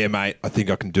 yeah, mate, I think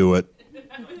I can do it.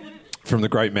 From the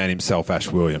great man himself,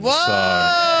 Ash Williams.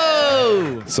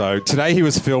 Whoa! So today he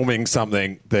was filming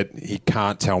something that he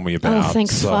can't tell me about. Oh,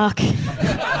 thank fuck.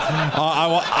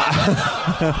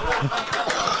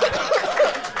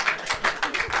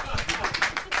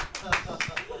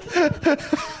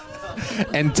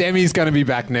 And Demi's going to be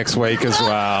back next week as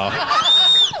well.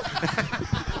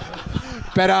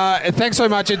 But thanks so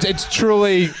much.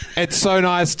 It's so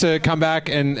nice to come back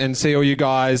and see all you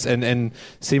guys and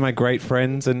see my great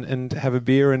friends and have a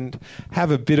beer and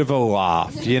have a bit of a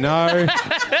laugh, you know?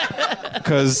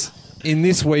 Because in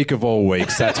this week of all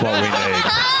weeks, that's what we need.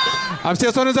 I'm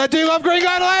Steel Saunders. I do love Green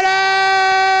Guide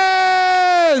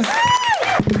Ladies!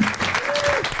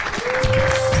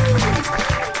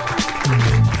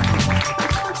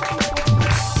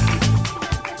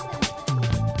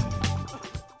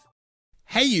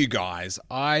 Hey, you guys,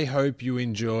 I hope you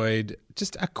enjoyed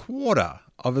just a quarter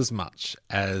of as much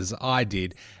as I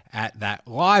did at that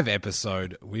live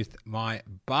episode with my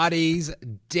buddies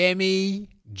Demi,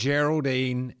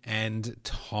 Geraldine, and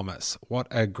Thomas. What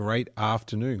a great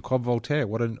afternoon. Club Voltaire,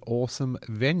 what an awesome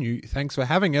venue. Thanks for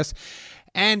having us.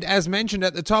 And as mentioned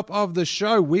at the top of the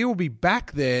show, we will be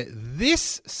back there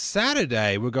this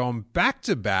Saturday. We're going back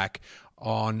to back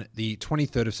on the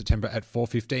 23rd of September at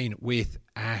 4:15 with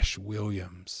Ash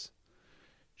Williams,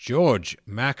 George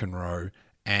McEnroe,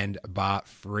 and Bart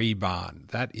Freebarn.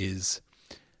 That's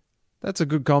a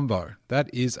good combo. That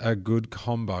is a good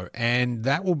combo. And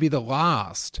that will be the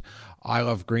last I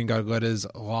Love Green Guide Letters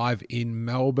live in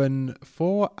Melbourne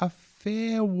for a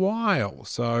fair while.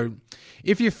 So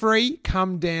if you're free,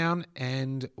 come down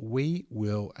and we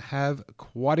will have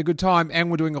quite a good time.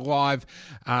 And we're doing a live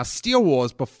Steel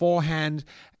Wars beforehand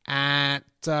at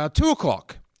 2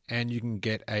 o'clock. And you can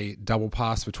get a double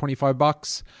pass for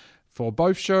 $25 for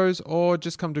both shows, or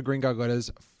just come to Green Guide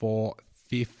Letters for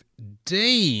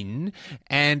 $15.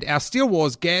 And our Steel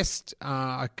Wars guest,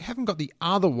 I haven't got the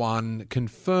other one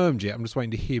confirmed yet. I'm just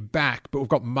waiting to hear back. But we've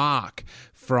got Mark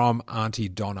from Auntie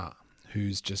Donna,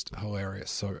 who's just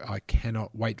hilarious. So I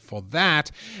cannot wait for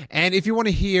that. And if you want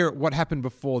to hear what happened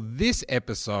before this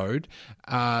episode,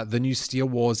 the new Steele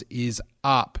Wars is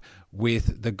up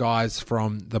with the guys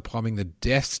from the Plumbing the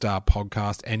Death Star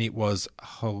podcast, and it was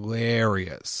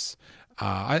hilarious.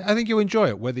 I think you'll enjoy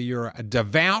it, whether you're a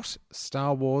devout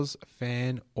Star Wars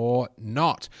fan or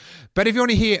not. But if you want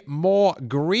to hear more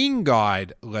Green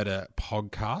Guide Letter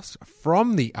podcasts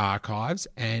from the archives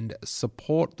and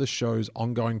support the show's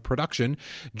ongoing production,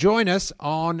 join us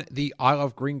on the I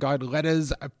Love Green Guide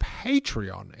Letters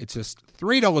Patreon. It's just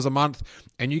 $3 a month,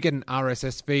 and you get an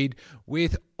RSS feed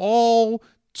with all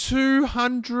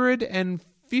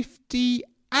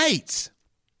 258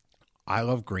 I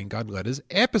Love Green Guide Letters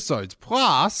episodes,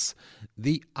 plus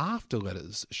the After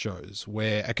Letters shows,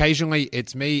 where occasionally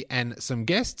it's me and some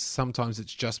guests, sometimes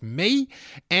it's just me,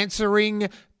 answering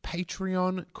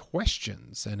Patreon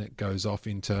questions, and it goes off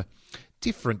into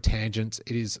different tangents.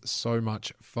 It is so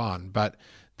much fun. But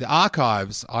the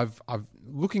archives, I've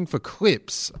looking for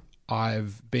clips,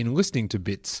 I've been listening to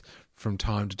bits from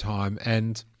time to time,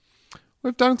 and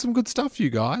we've done some good stuff, you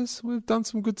guys. We've done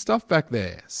some good stuff back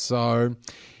there. So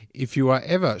if you are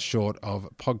ever short of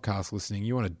podcast listening,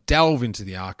 you want to delve into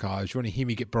the archives, you want to hear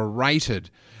me get berated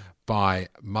by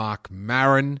Mark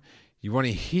Maron, you want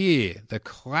to hear the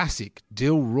classic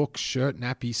Dill Rook shirt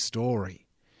nappy story,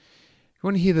 you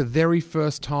want to hear the very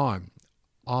first time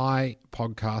I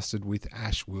podcasted with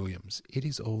Ash Williams, it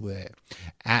is all there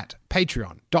at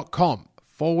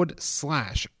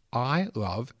patreon.com/I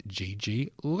Love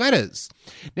GG Letters.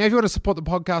 Now, if you want to support the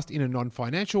podcast in a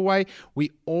non-financial way,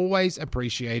 we always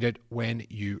appreciate it when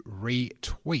you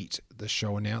retweet the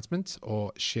show announcements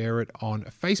or share it on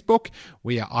Facebook.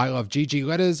 We are I Love GG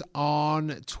Letters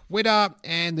on Twitter,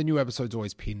 and the new episode's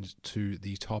always pinned to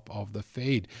the top of the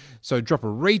feed. So drop a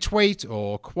retweet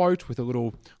or quote with a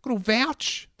little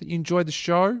vouch that you enjoyed the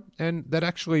show, and that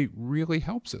actually really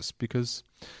helps us because,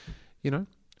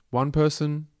 one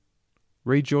person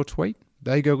read your tweet,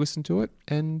 they go listen to it,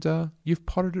 and you've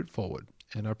potted it forward.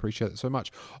 And I appreciate it so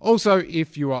much. Also,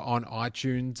 if you are on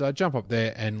iTunes, jump up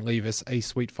there and leave us a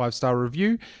sweet 5-star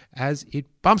review, as it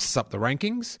bumps us up the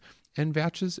rankings and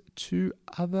vouches to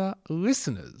other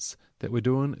listeners that we're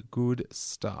doing good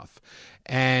stuff.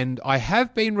 And I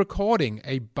have been recording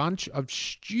a bunch of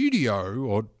studio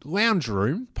or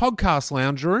podcast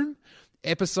lounge room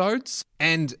episodes,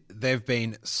 and they've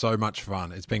been so much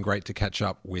fun. It's been great to catch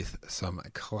up with some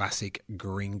classic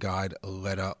Green Guide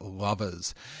letter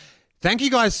lovers. Thank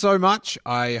you guys so much.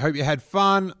 I hope you had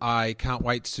fun. I can't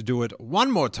wait to do it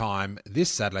one more time this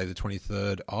Saturday, the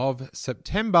 23rd of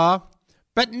September.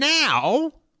 But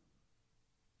now,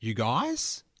 you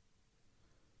guys,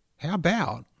 how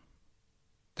about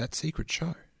that secret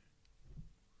show?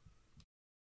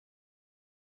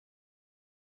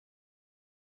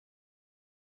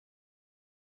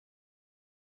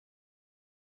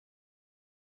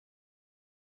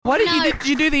 Why did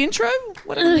you do the intro?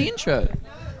 What happened to the intro?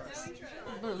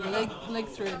 Leg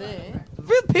through there.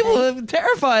 People were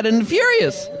terrified and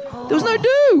furious. There was no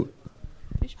do.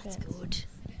 That's good.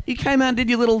 You came out and did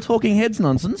your little talking heads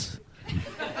nonsense.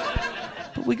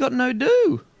 But we got no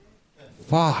do.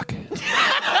 Fuck.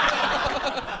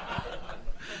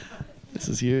 This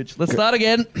is huge. Let's start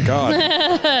again. God.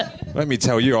 Let me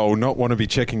tell you, I will not want to be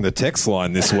checking the text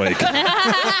line this week.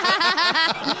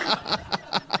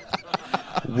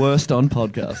 Worst on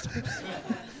podcast.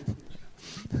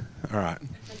 All right.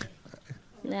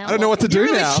 Now I don't know what to do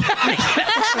now.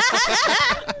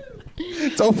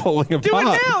 It's all falling apart. Do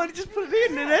it now and just put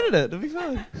it in and edit it. It'll be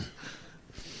fine.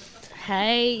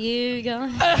 Hey, you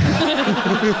guys.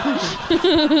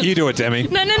 You do it, Demi.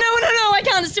 No, I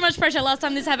can't. It's too much pressure. Last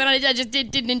time this happened, I just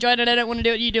didn't enjoy it, and I don't want to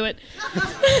do it. You do it.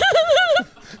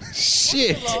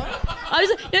 Shit.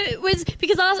 It was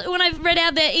because when I read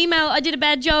out their email, I did a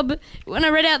bad job. When I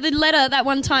read out the letter that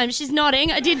one time, she's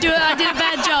nodding. I did a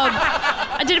bad job.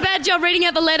 I did a bad job reading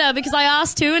out the letter because I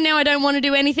asked to, and now I don't want to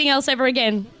do anything else ever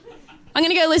again. I'm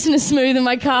going to go listen to Smooth in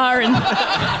my car and hook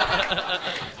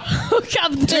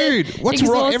up the Dude, what's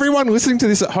exhaust. wrong? Everyone listening to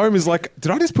this at home is like,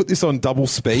 did I just put this on double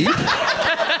speed?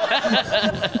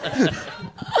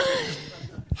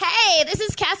 Hey, this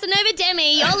is Casanova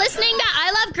Demi. You're listening to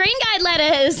I Love Green Guide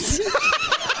Letters.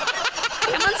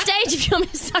 Come on stage if you want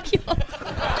me to suck you off.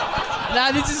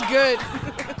 No, this is good.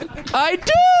 I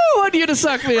do want you to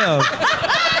suck me off.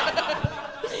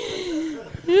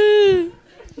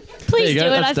 Please There you do go,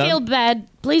 it. I that's done. feel bad.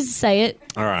 Please say it.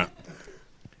 All right.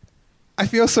 I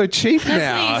feel so cheap No,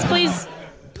 now. please.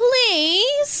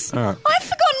 Please. All right. I've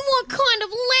forgotten what kind of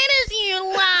letters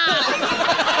you love.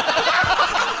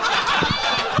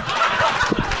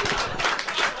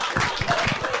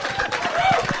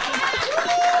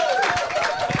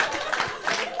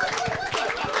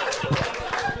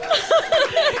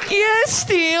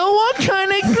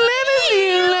 kind of glitters do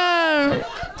you love?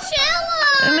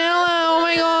 Cello! Nella, oh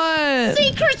my god.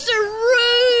 Secrets are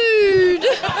rude!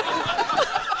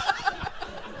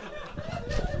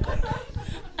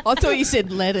 I thought you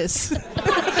said lettuce.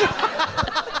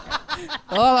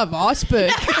 I love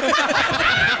iceberg.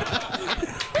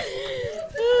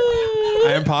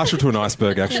 I am partial to an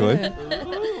iceberg, actually.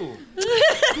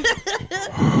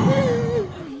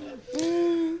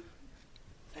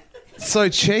 So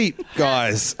cheap,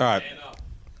 guys. All right.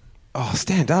 Oh,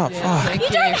 stand up. Fuck. You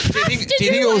don't have to do you think do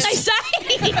it what was- I say.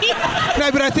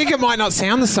 No, but I think it might not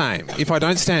sound the same if I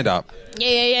don't stand up.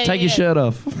 Yeah. Take your shirt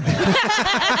off.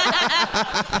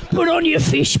 Put on your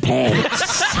fish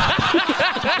pants.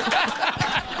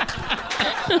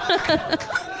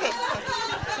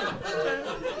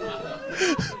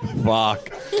 Fuck.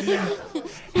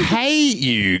 Hey,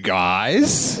 you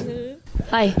guys.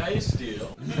 Hi.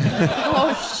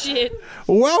 Oh, shit.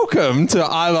 Welcome to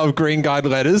I Love Green Guide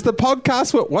Letters, the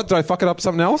podcast. What, did I fuck it up?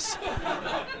 Something else?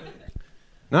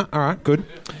 No? All right, good.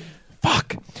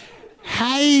 Fuck.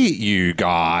 Hey, you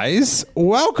guys.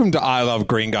 Welcome to I Love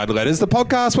Green Guide Letters, the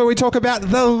podcast where we talk about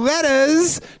the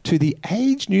letters to the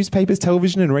Age newspapers,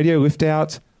 television, and radio lift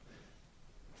out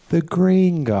the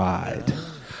Green Guide.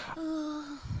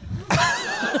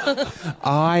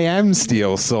 I am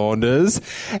Steele Saunders,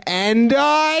 and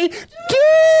I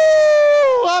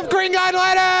do love Green Guide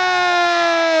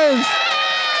Letters!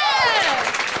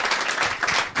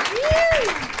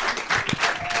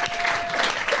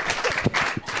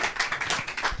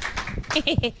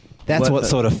 That's what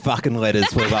sort of fucking letters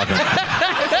we're loving.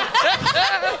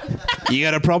 You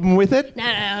got a problem with it?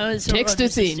 No, it's Text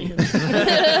us in.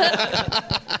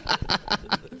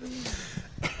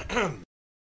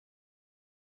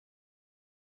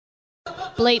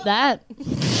 Bleep that.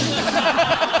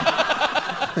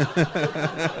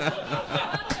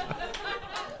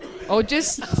 Or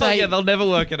just Oh, say, yeah, they'll never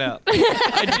work it out.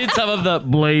 I did some of the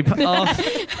bleep off.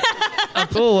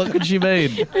 Oh, what could she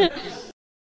mean?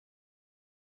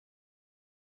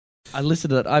 I listened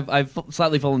to that. I've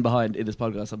slightly fallen behind in this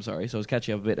podcast. I'm sorry. So I was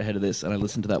catching up a bit ahead of this, and I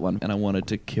listened to that one, and I wanted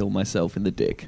to kill myself in the dick.